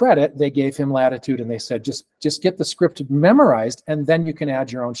their credit, they gave him latitude and they said, just get the script memorized and then you can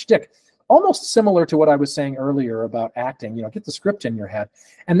add your own shtick. Almost similar to what I was saying earlier about acting, get the script in your head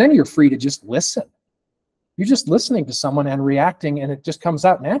and then you're free to just listen. You're just listening to someone and reacting and it just comes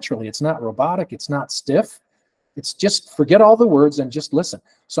out naturally. It's not robotic, it's not stiff. It's just forget all the words and just listen.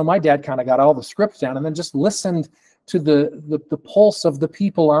 So my dad kind of got all the scripts down and then just listened to the pulse of the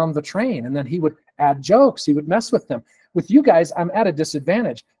people on the train. And then he would add jokes, he would mess with them. With you guys, I'm at a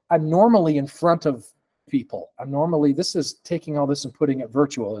disadvantage. I'm normally in front of people. This is taking all this and putting it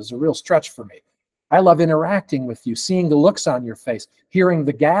virtual is a real stretch for me. I love interacting with you, seeing the looks on your face, hearing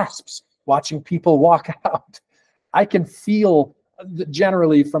the gasps, watching people walk out. I can feel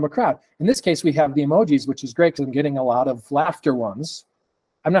generally from a crowd. In this case, we have the emojis, which is great because I'm getting a lot of laughter ones.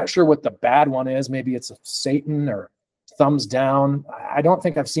 I'm not sure what the bad one is. Maybe it's a Satan or thumbs down. I don't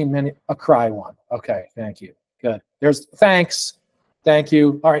think I've seen a cry one. Okay, thank you. Good. There's thanks. Thank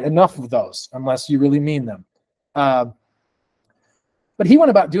you. All right, enough of those, unless you really mean them. But he went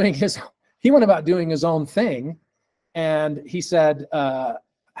about doing his own thing, and he said,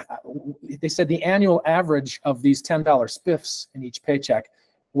 they said the annual average of these $10 spiffs in each paycheck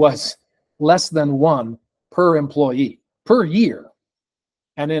was less than 1 per employee per year.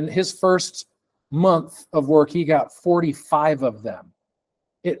 And in his first month of work, he got 45 of them.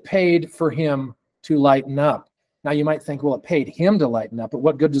 It paid for him to lighten up. Now you might think, well, it paid him to lighten up, but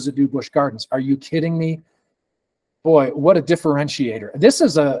what good does it do Busch Gardens? Are you kidding me? Boy, what a differentiator. This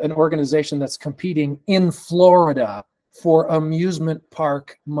is an organization that's competing in Florida for amusement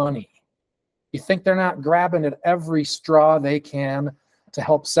park money. You think they're not grabbing at every straw they can to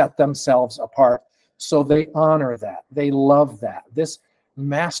help set themselves apart? So they honor that. They love that. This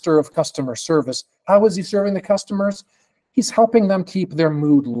master of customer service, how is he serving the customers? He's helping them keep their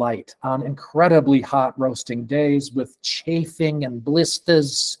mood light on incredibly hot roasting days with chafing and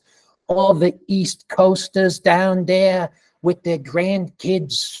blisters. All the East Coasters down there with their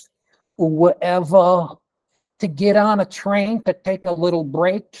grandkids or whatever, to get on a train to take a little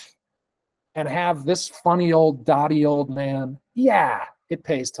break and have this funny old dotty old man. Yeah, it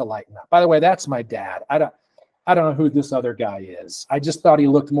pays to lighten up. By the way, that's my dad. I don't know who this other guy is. I just thought he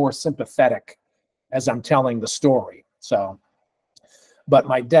looked more sympathetic as I'm telling the story. So, but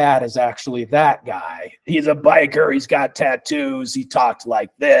my dad is actually that guy. He's a biker. He's got tattoos. He talked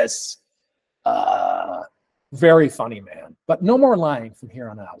like this. Very funny man, but no more lying from here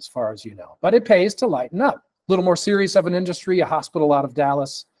on out, as far as you know. But it pays to lighten up. A little more serious of an industry, a hospital out of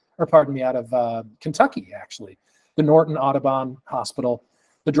Dallas, or pardon me, out of Kentucky, actually, the Norton Audubon Hospital.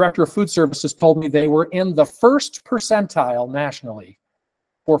 The director of food services told me they were in the first percentile nationally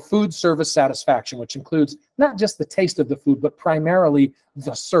for food service satisfaction, which includes not just the taste of the food, but primarily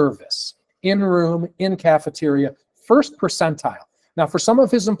the service, in room, in cafeteria, first percentile. Now, for some of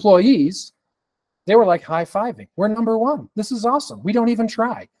his employees, they were like high-fiving. We're number one. This is awesome. We don't even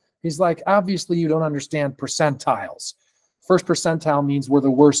try. He's like, obviously you don't understand percentiles. First percentile means we're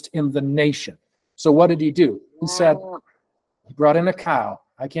the worst in the nation. So what did he do? He said, he brought in a cow.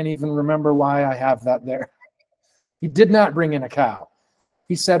 I can't even remember why I have that there. He did not bring in a cow.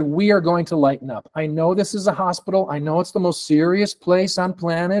 He said, we are going to lighten up. I know this is a hospital. I know it's the most serious place on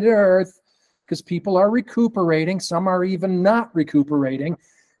planet Earth because people are recuperating. Some are even not recuperating.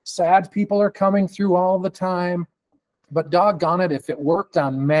 Sad people are coming through all the time. But doggone it, if it worked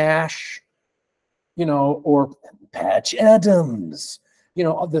on MASH, you know, or Patch Adams, you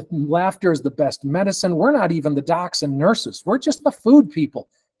know, the laughter is the best medicine. We're not even the docs and nurses. We're just the food people.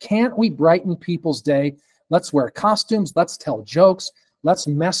 Can't we brighten people's day? Let's wear costumes. Let's tell jokes. Let's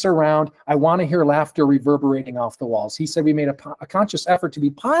mess around. I want to hear laughter reverberating off the walls. He said we made a conscious effort to be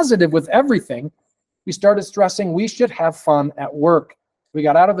positive with everything. We started stressing we should have fun at work. We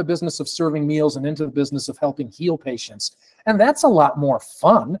got out of the business of serving meals and into the business of helping heal patients. And that's a lot more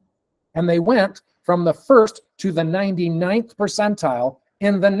fun. And they went from the first to the 99th percentile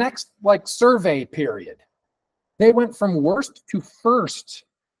in the next survey period. They went from worst to first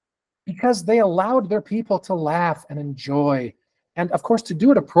because they allowed their people to laugh and enjoy. And of course, to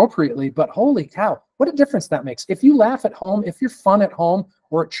do it appropriately, but holy cow, what a difference that makes. If you laugh at home, if you're fun at home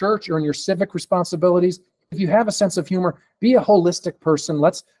or at church or in your civic responsibilities, if you have a sense of humor, be a holistic person.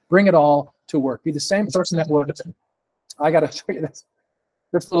 Let's bring it all to work. Be the same person at work. I got to show you this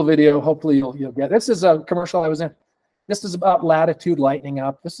little video. Hopefully you'll get. This is a commercial I was in. This is about Latitude lightening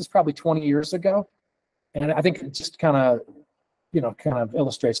up. This is probably 20 years ago. And I think it just kind of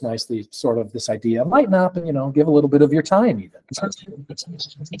illustrates nicely sort of this idea of lighten up and, give a little bit of your time even.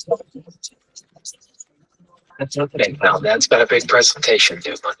 That's okay. Now, Dad's got a big presentation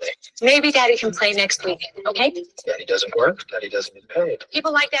due Monday. Maybe Daddy can play next week, okay? Daddy doesn't work. Daddy doesn't get paid.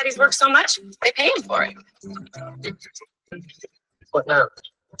 People like Daddy's work so much, they pay him for it. What now?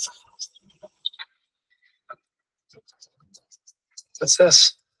 What's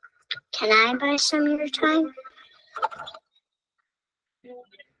this? Can I buy some of your time?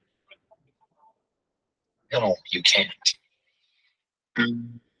 No, you can't.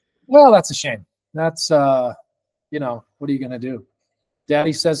 Well, that's a shame. That's, what are you going to do?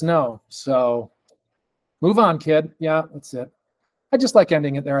 Daddy says no. So move on, kid. Yeah, that's it. I just like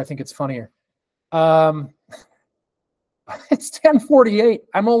ending it there. I think it's funnier. It's 10:48.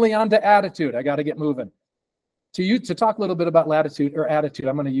 I'm only on to attitude. I got to get moving. To talk a little bit about latitude or attitude,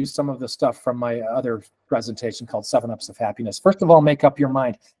 I'm going to use some of the stuff from my other presentation called 7 Ups of Happiness. First of all, make up your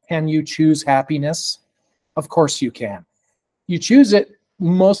mind. Can you choose happiness? Of course you can. You choose it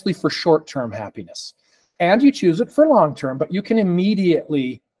mostly for short-term happiness. And you choose it for long-term, but you can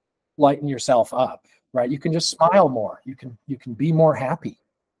immediately lighten yourself up, right? You can just smile more. You can be more happy.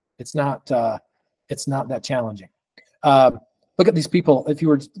 It's not that challenging. Look at these people. If you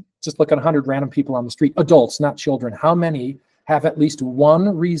were just look at 100 random people on the street, adults, not children, how many have at least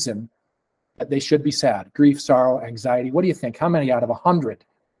one reason that they should be sad? Grief, sorrow, anxiety. What do you think? How many out of 100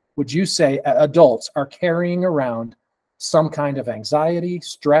 would you say adults are carrying around some kind of anxiety,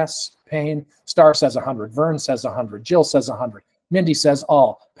 stress, pain? Star says 100. Vern says 100. Jill says 100. Mindy says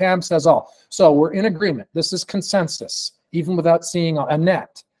all. Pam says all. So we're in agreement. This is consensus, even without seeing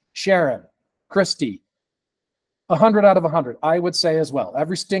Annette, Sharon, Christy. 100 out of 100, I would say as well.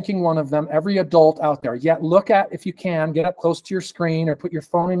 Every stinking one of them, every adult out there. Yet look at, if you can, get up close to your screen or put your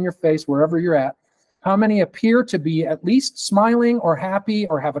phone in your face, wherever you're at. How many appear to be at least smiling or happy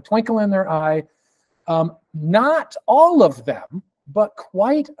or have a twinkle in their eye Not all of them, but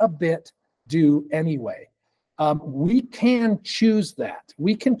quite a bit do anyway. We can choose that.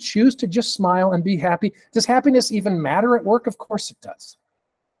 We can choose to just smile and be happy. Does happiness even matter at work? Of course it does.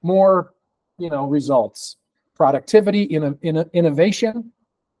 More, results, productivity, innovation,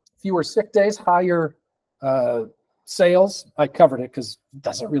 fewer sick days, higher sales. I covered it because it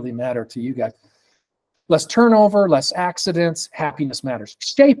doesn't really matter to you guys. Less turnover, less accidents, happiness matters.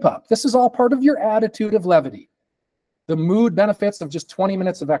 Shape up. This is all part of your attitude of levity. The mood benefits of just 20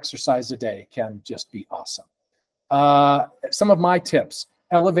 minutes of exercise a day can just be awesome. Some of my tips.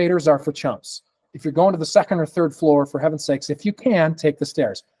 Elevators are for chumps. If you're going to the second or third floor, for heaven's sakes, if you can, take the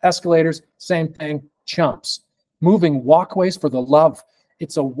stairs. Escalators, same thing, chumps. Moving walkways, for the love.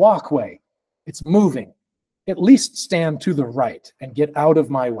 It's a walkway. It's moving. At least stand to the right and get out of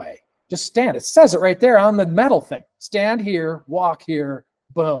my way. Just stand. It says it right there on the metal thing. Stand here, walk here,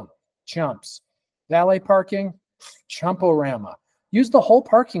 boom, chumps. Valet parking, chumporama. Use the whole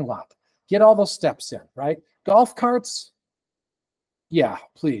parking lot. Get all those steps in, right? Golf carts, yeah,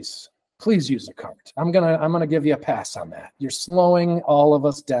 please use a cart. I'm gonna give you a pass on that. You're slowing all of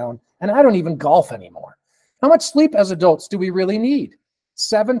us down, and I don't even golf anymore. How much sleep as adults do we really need?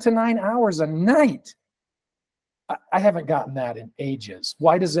 7 to 9 hours a night. I haven't gotten that in ages.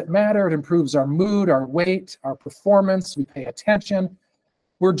 Why does it matter? It improves our mood, our weight, our performance. We pay attention.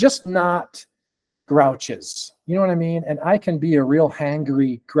 We're just not grouches. You know what I mean? And I can be a real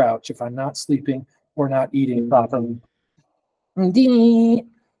hangry grouch if I'm not sleeping or not eating properly. The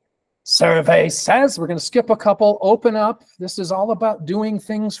survey says, we're going to skip a couple, open up. This is all about doing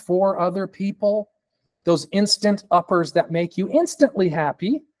things for other people. Those instant uppers that make you instantly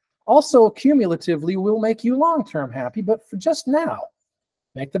happy also cumulatively will make you long-term happy, but for just now.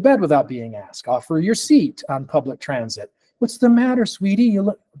 Make the bed without being asked. Offer your seat on public transit. What's the matter, sweetie?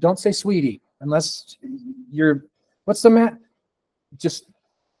 Don't say sweetie unless you're, what's the matter? Just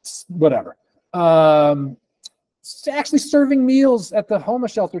whatever. Actually serving meals at the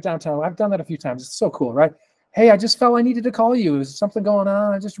homeless shelter downtown. I've done that a few times. It's so cool, right? Hey, I just felt I needed to call you. Is something going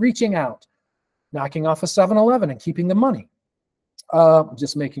on? I'm just reaching out. Knocking off a 7-Eleven and keeping the money.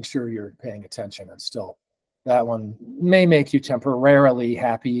 Just making sure you're paying attention, and still that one may make you temporarily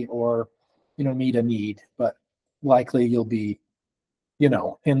happy or, meet a need, but likely you'll be,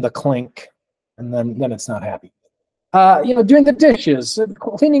 in the clink, and then it's not happy. Doing the dishes,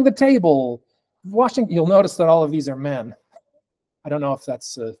 cleaning the table, washing. You'll notice that all of these are men. I don't know if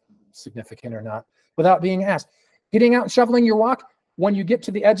that's significant or not. Without being asked. Getting out and shoveling your walk. When you get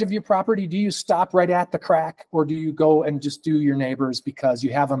to the edge of your property, do you stop right at the crack, or do you go and just do your neighbors because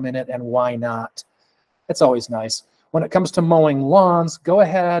you have a minute and why not? It's always nice. When it comes to mowing lawns, go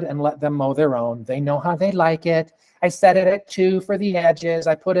ahead and let them mow their own. They know how they like it. I set it at 2 for the edges.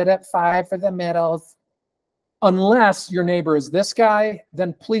 I put it at 5 for the middles. Unless your neighbor is this guy,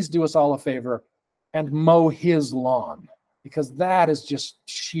 then please do us all a favor and mow his lawn, because that is just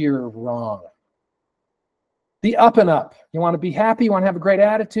sheer wrong. The up and up. You want to be happy. You want to have a great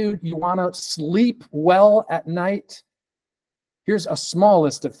attitude. You want to sleep well at night. Here's a small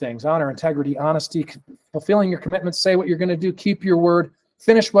list of things. Honor, integrity, honesty, fulfilling your commitments, say what you're going to do, keep your word,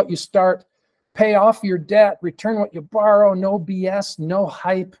 finish what you start, pay off your debt, return what you borrow, no BS, no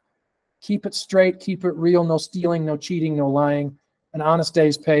hype, keep it straight, keep it real, no stealing, no cheating, no lying, an honest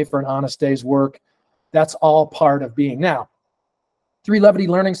day's pay for an honest day's work. That's all part of being. Now, 3 levity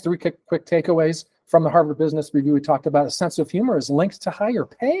learnings, 3 quick takeaways. From the Harvard Business Review, we talked about a sense of humor is linked to higher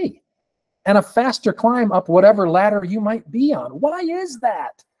pay and a faster climb up whatever ladder you might be on. Why is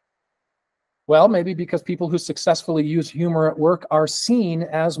that? Well, maybe because people who successfully use humor at work are seen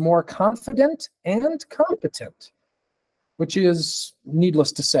as more confident and competent, which is,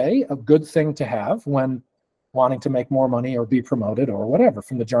 needless to say, a good thing to have when wanting to make more money or be promoted or whatever,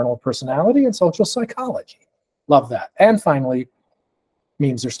 from the Journal of Personality and Social Psychology. Love that. And finally,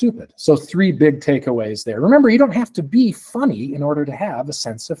 memes are stupid. So 3 big takeaways there. Remember, you don't have to be funny in order to have a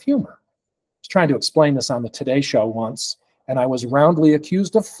sense of humor. I was trying to explain this on the Today Show once, and I was roundly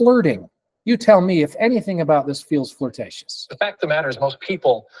accused of flirting. You tell me if anything about this feels flirtatious. The fact of the matter is most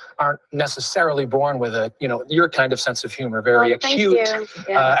people aren't necessarily born with a, your kind of sense of humor, very acute. You.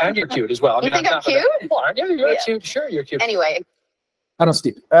 Yeah. And you're cute as well. You think I'm cute? Yeah, you're cute. Sure, you're cute. Anyway. I don't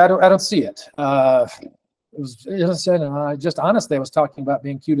see it. It was just honestly, I was talking about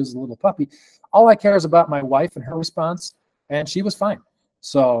being cute as a little puppy. All I care is about my wife and her response, and she was fine.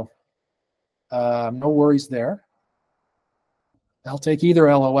 So no worries there. I'll take either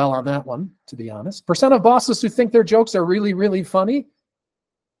LOL on that one, to be honest. Percent of bosses who think their jokes are really, really funny,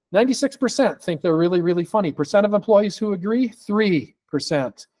 96% think they're really, really funny. Percent of employees who agree,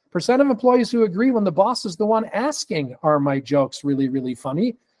 3%. Percent of employees who agree when the boss is the one asking, are my jokes really, really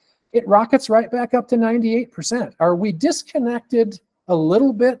funny? It rockets right back up to 98%. Are we disconnected a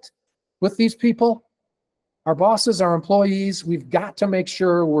little bit with these people? Our bosses, our employees, we've got to make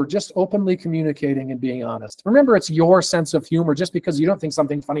sure we're just openly communicating and being honest. Remember, it's your sense of humor. Just because you don't think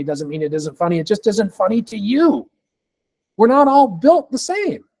something funny doesn't mean it isn't funny. It just isn't funny to you. We're not all built the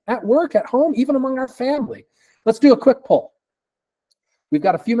same at work, at home, even among our family. Let's do a quick poll. We've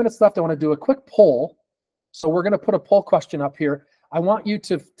got a few minutes left. I want to do a quick poll. So we're going to put a poll question up here. I want you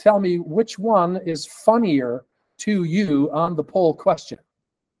to tell me which one is funnier to you on the poll question.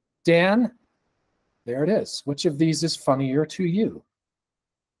 Dan, there it is. Which of these is funnier to you?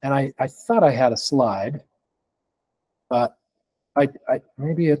 And I thought I had a slide, but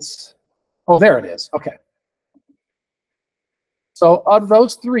maybe it's, oh, there it is. Okay. So of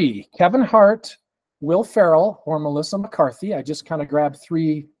those three, Kevin Hart, Will Ferrell, or Melissa McCarthy, I just kind of grabbed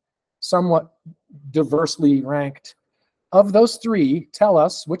three somewhat diversely ranked. Of those three, tell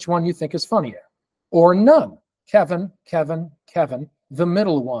us which one you think is funnier. Or none. Kevin, Kevin, Kevin. The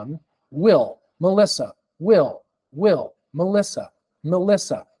middle one, Will, Melissa, Will, Melissa,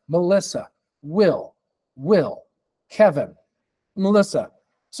 Melissa, Melissa, Will, Kevin, Melissa.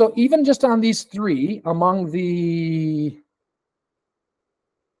 So even just on these three, among the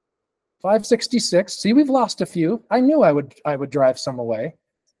 566, see, we've lost a few. I knew I would drive some away.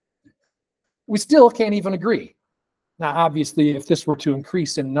 We still can't even agree. Now, obviously, if this were to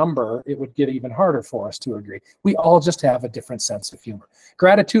increase in number, it would get even harder for us to agree. We all just have a different sense of humor.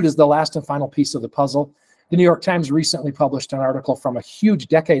 Gratitude is the last and final piece of the puzzle. The New York Times recently published an article from a huge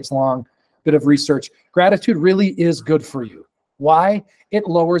decades-long bit of research. Gratitude really is good for you. Why? It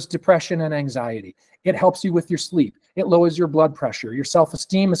lowers depression and anxiety. It helps you with your sleep. It lowers your blood pressure. Your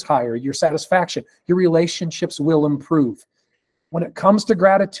self-esteem is higher. Your satisfaction, your relationships will improve. When it comes to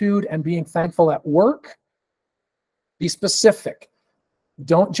gratitude and being thankful at work, be specific.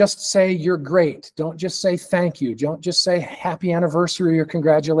 Don't just say you're great. Don't just say thank you. Don't just say happy anniversary or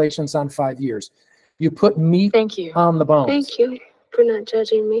congratulations on 5 years. You put meat on the bones. Thank you for not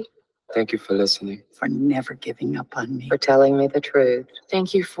judging me. Thank you for listening. For never giving up on me. For telling me the truth.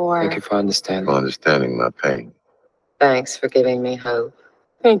 Thank you for understanding. For understanding my pain. Thanks for giving me hope.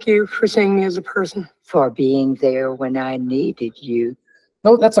 Thank you for seeing me as a person. For being there when I needed you.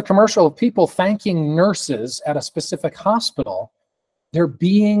 No, that's a commercial of people thanking nurses at a specific hospital. They're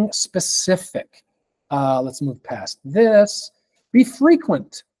being specific. Let's move past this. Be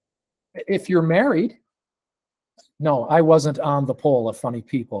frequent. If you're married, no, I wasn't on the poll of funny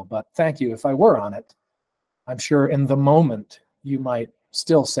people, but thank you. If I were on it, I'm sure in the moment you might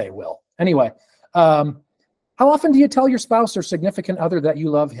still say Will. Anyway, how often do you tell your spouse or significant other that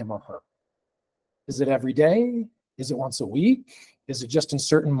you love him or her? Is it every day? Is it once a week? Is it just in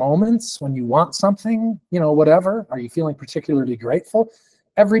certain moments when you want something, you know, whatever? Are you feeling particularly grateful?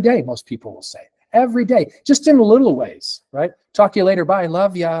 Every day, most people will say. Every day, just in little ways, right? Talk to you later. Bye,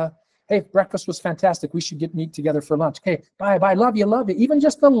 love ya. Hey, breakfast was fantastic. We should meet together for lunch. Okay, bye, love you, love you. Even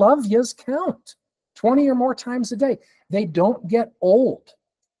just the love yous count 20 or more times a day. They don't get old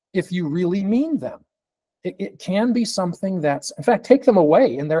if you really mean them. It can be something that's, in fact, take them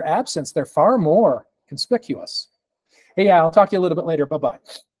away. In their absence, they're far more conspicuous. Hey, yeah, I'll talk to you a little bit later. Bye-bye.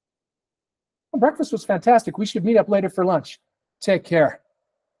 Well, breakfast was fantastic. We should meet up later for lunch. Take care.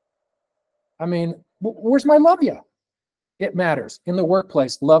 I mean, where's my love you? It matters. In the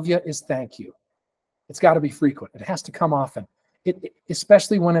workplace, love you is thank you. It's got to be frequent. It has to come often,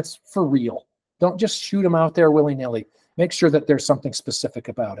 especially when it's for real. Don't just shoot them out there willy-nilly. Make sure that there's something specific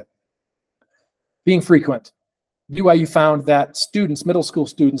about it. Being frequent. BYU found that students, middle school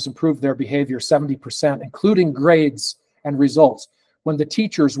students, improved their behavior 70%, including grades and results, when the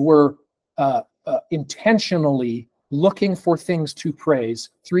teachers were intentionally looking for things to praise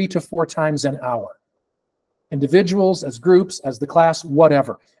 3 to 4 times an hour. Individuals, as groups, as the class,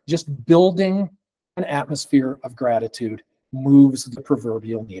 whatever. Just building an atmosphere of gratitude moves the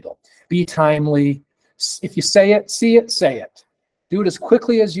proverbial needle. Be timely. If you say it, see it, say it. Do it as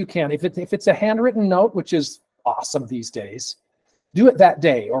quickly as you can. If it's a handwritten note, which is awesome these days, do it that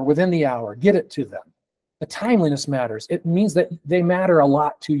day or within the hour. Get it to them. The timeliness matters. It means that they matter a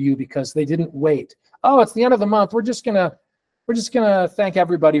lot to you because they didn't wait. Oh, it's the end of the month. We're just gonna thank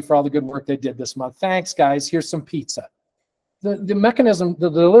everybody for all the good work they did this month. Thanks, guys. Here's some pizza. The mechanism, the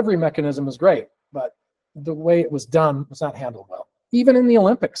delivery mechanism is great, but the way it was done was not handled well. Even in the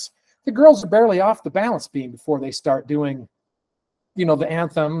Olympics, the girls are barely off the balance beam before they start doing, you know, the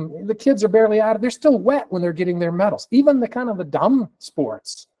anthem. The kids are barely out of, they're still wet when they're getting their medals. Even the kind of the dumb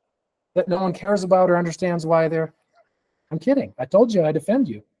sports that no one cares about or understands why they're, I'm kidding. I told you I defend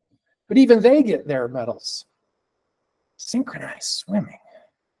you. But even they get their medals. Synchronized swimming.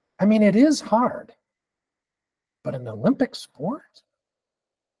 I mean, it is hard. But an Olympic sport?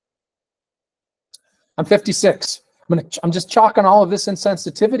 I'm 56. I'm just chalking all of this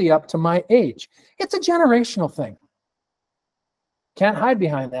insensitivity up to my age. It's a generational thing. Can't hide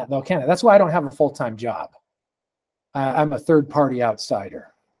behind that, though, can I? That's why I don't have a full-time job. I'm a third-party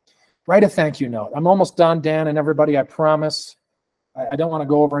outsider. Write a thank you note. I'm almost done, Dan and everybody, I promise. I don't want to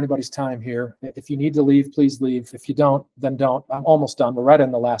go over anybody's time here. If you need to leave, please leave. If you don't, then don't. I'm almost done. We're right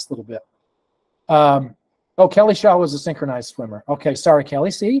in the last little bit. Oh, Kelly Shaw was a synchronized swimmer. Okay, sorry,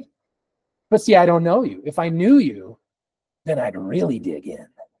 Kelly, see? But see, I don't know you. If I knew you, then I'd really dig in.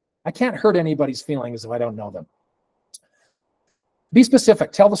 I can't hurt anybody's feelings if I don't know them. Be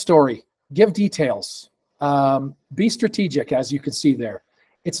specific. Tell the story. Give details. Be strategic, as you can see there.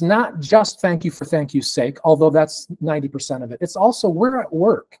 It's not just thank you for thank you's sake, although that's 90% of it. It's also we're at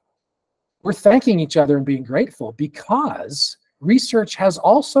work. We're thanking each other and being grateful because research has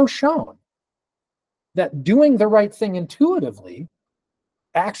also shown that doing the right thing intuitively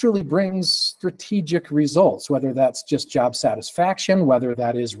actually brings strategic results, whether that's just job satisfaction, whether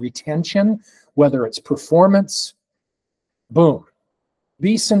that is retention, whether it's performance. Boom.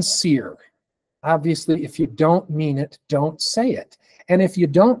 Be sincere. Obviously, if you don't mean it, don't say it. And if you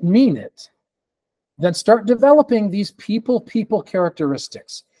don't mean it, then start developing these people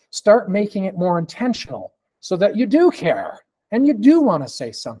characteristics. Start making it more intentional so that you do care and you do want to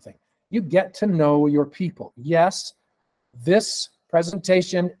say something. You get to know your people. Yes, this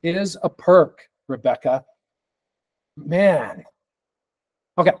presentation is a perk, Rebecca. Man.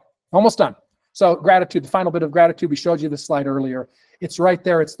 Okay, almost done. So gratitude, the final bit of gratitude, we showed you the slide earlier. It's right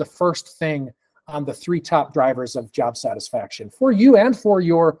there. It's the first thing on the 3 top drivers of job satisfaction for you and for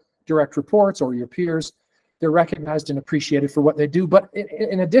your direct reports or your peers. They're recognized and appreciated for what they do. But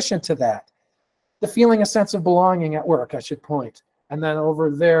in addition to that, the feeling a sense of belonging at work, I should point. And then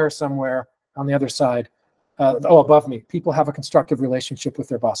over there somewhere on the other side, above me, people have a constructive relationship with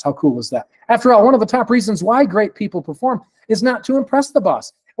their boss. How cool is that? After all, one of the top reasons why great people perform is not to impress the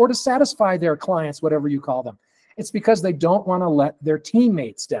boss or to satisfy their clients, whatever you call them. It's because they don't want to let their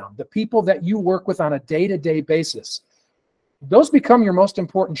teammates down, the people that you work with on a day-to-day basis. Those become your most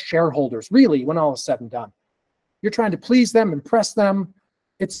important shareholders, really, when all is said and done. You're trying to please them, impress them.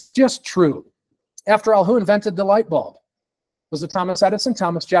 It's just true. After all, who invented the light bulb? Was it Thomas Edison,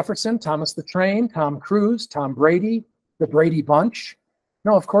 Thomas Jefferson, Thomas the Train, Tom Cruise, Tom Brady, the Brady Bunch?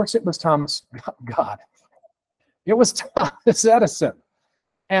 No, of course it was Thomas God. It was Thomas Edison.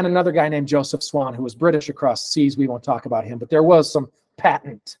 And another guy named Joseph Swan, who was British across the seas. We won't talk about him, but there was some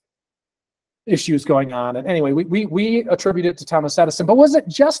patent issues going on. And anyway, we attribute it to Thomas Edison. But was it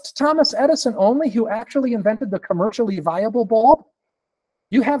just Thomas Edison only who actually invented the commercially viable bulb?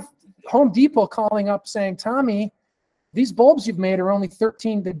 You have Home Depot calling up saying, Tommy, these bulbs you've made are only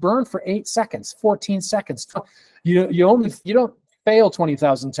 13, they burn for 8 seconds, 14 seconds. You don't fail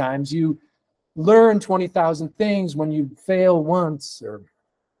 20,000 times. You learn 20,000 things when you fail once. Or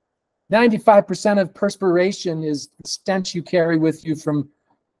 95% of perspiration is the stench you carry with you from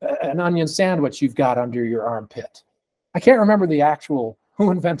an onion sandwich you've got under your armpit. I can't remember the actual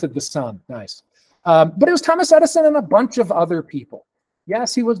who invented the sun. Nice. But it was Thomas Edison and a bunch of other people.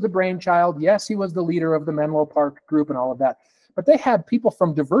 Yes, he was the brainchild. Yes, he was the leader of the Menlo Park group and all of that. But they had people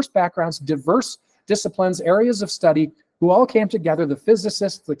from diverse backgrounds, diverse disciplines, areas of study, who all came together, the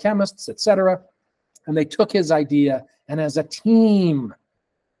physicists, the chemists, etc. And they took his idea, and as a team,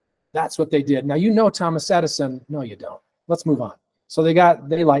 that's what they did. Now, you know Thomas Edison. No, you don't. Let's move on. So they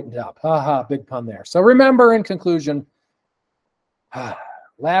lightened up. Ha, big pun there. So remember, in conclusion,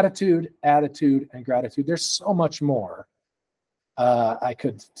 latitude, attitude, and gratitude. There's so much more I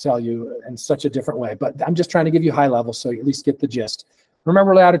could tell you in such a different way, but I'm just trying to give you high level so you at least get the gist.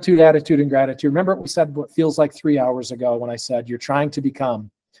 Remember latitude, attitude, and gratitude. Remember what we said, what feels like 3 hours ago when I said you're trying to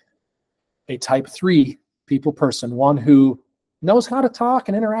become a type 3 people person, one who knows how to talk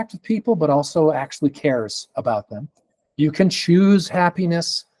and interact with people, but also actually cares about them. You can choose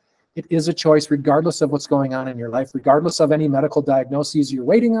happiness. It is a choice regardless of what's going on in your life, regardless of any medical diagnoses you're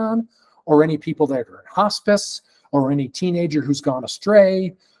waiting on, or any people that are in hospice, or any teenager who's gone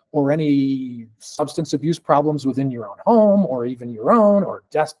astray, or any substance abuse problems within your own home, or even your own, or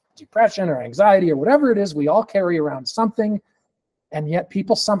depression or anxiety or whatever it is. We all carry around something, and yet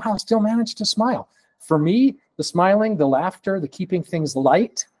people somehow still manage to smile. For me, the smiling, the laughter, the keeping things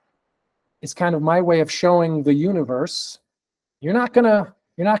light is kind of my way of showing the universe, you're not gonna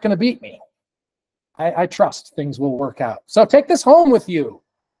beat me. I trust things will work out. So take this home with you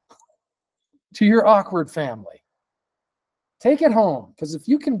to your awkward family. Take it home, because if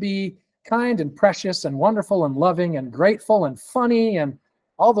you can be kind and precious and wonderful and loving and grateful and funny and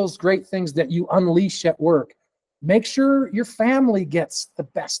all those great things that you unleash at work, make sure your family gets the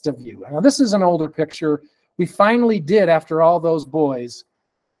best of you. Now, this is an older picture. We finally did, after all those boys,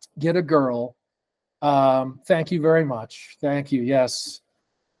 get a girl. Thank you very much. Thank you. Yes.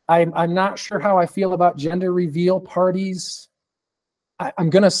 I'm not sure how I feel about gender reveal parties. I'm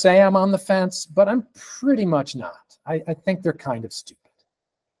going to say I'm on the fence, but I'm pretty much not. I think they're kind of stupid.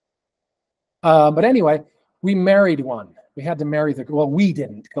 But anyway, we married one. We had to marry well, we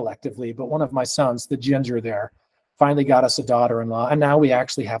didn't collectively, but one of my sons, the ginger there, finally got us a daughter-in-law. And now we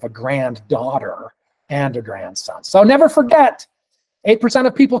actually have a granddaughter and a grandson. So never forget, 8%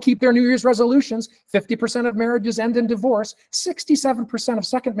 of people keep their New Year's resolutions. 50% of marriages end in divorce. 67% of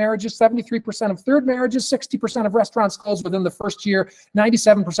second marriages, 73% of third marriages, 60% of restaurants close within the first year.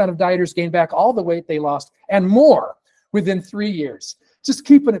 97% of dieters gain back all the weight they lost and more within 3 years. Just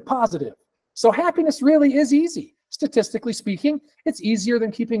keeping it positive. So happiness really is easy. Statistically speaking, it's easier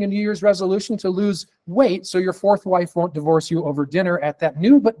than keeping a New Year's resolution to lose weight so your fourth wife won't divorce you over dinner at that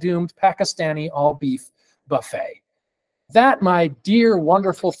new but doomed Pakistani all-beef buffet. That, my dear,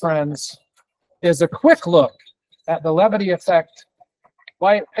 wonderful friends, is a quick look at the Levity Effect,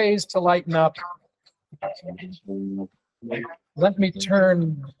 why it pays to lighten up. Let me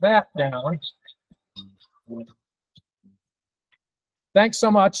turn that down. Thanks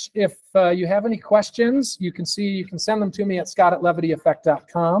so much. If you have any questions, you can send them to me at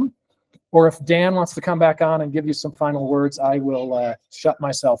scott@levityeffect.com. Or if Dan wants to come back on and give you some final words, I will shut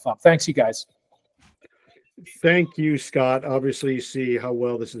myself up. Thanks, you guys. Thank you, Scott. Obviously, you see how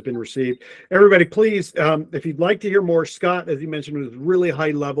well this has been received. Everybody, please, if you'd like to hear more, Scott, as you mentioned, was really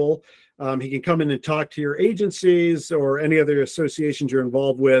high level. He can come in and talk to your agencies or any other associations you're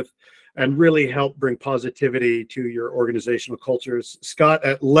involved with and really help bring positivity to your organizational cultures. Scott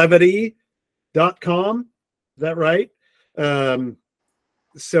at levity.com. Is that right?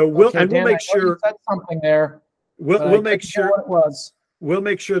 So we'll make sure you said something there. We'll make sure what it was. We'll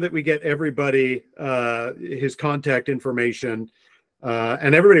make sure that we get everybody his contact information.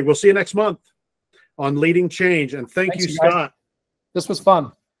 And everybody, we'll see you next month on Leading Change. And thanks you, Scott. This was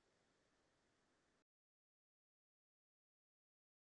fun.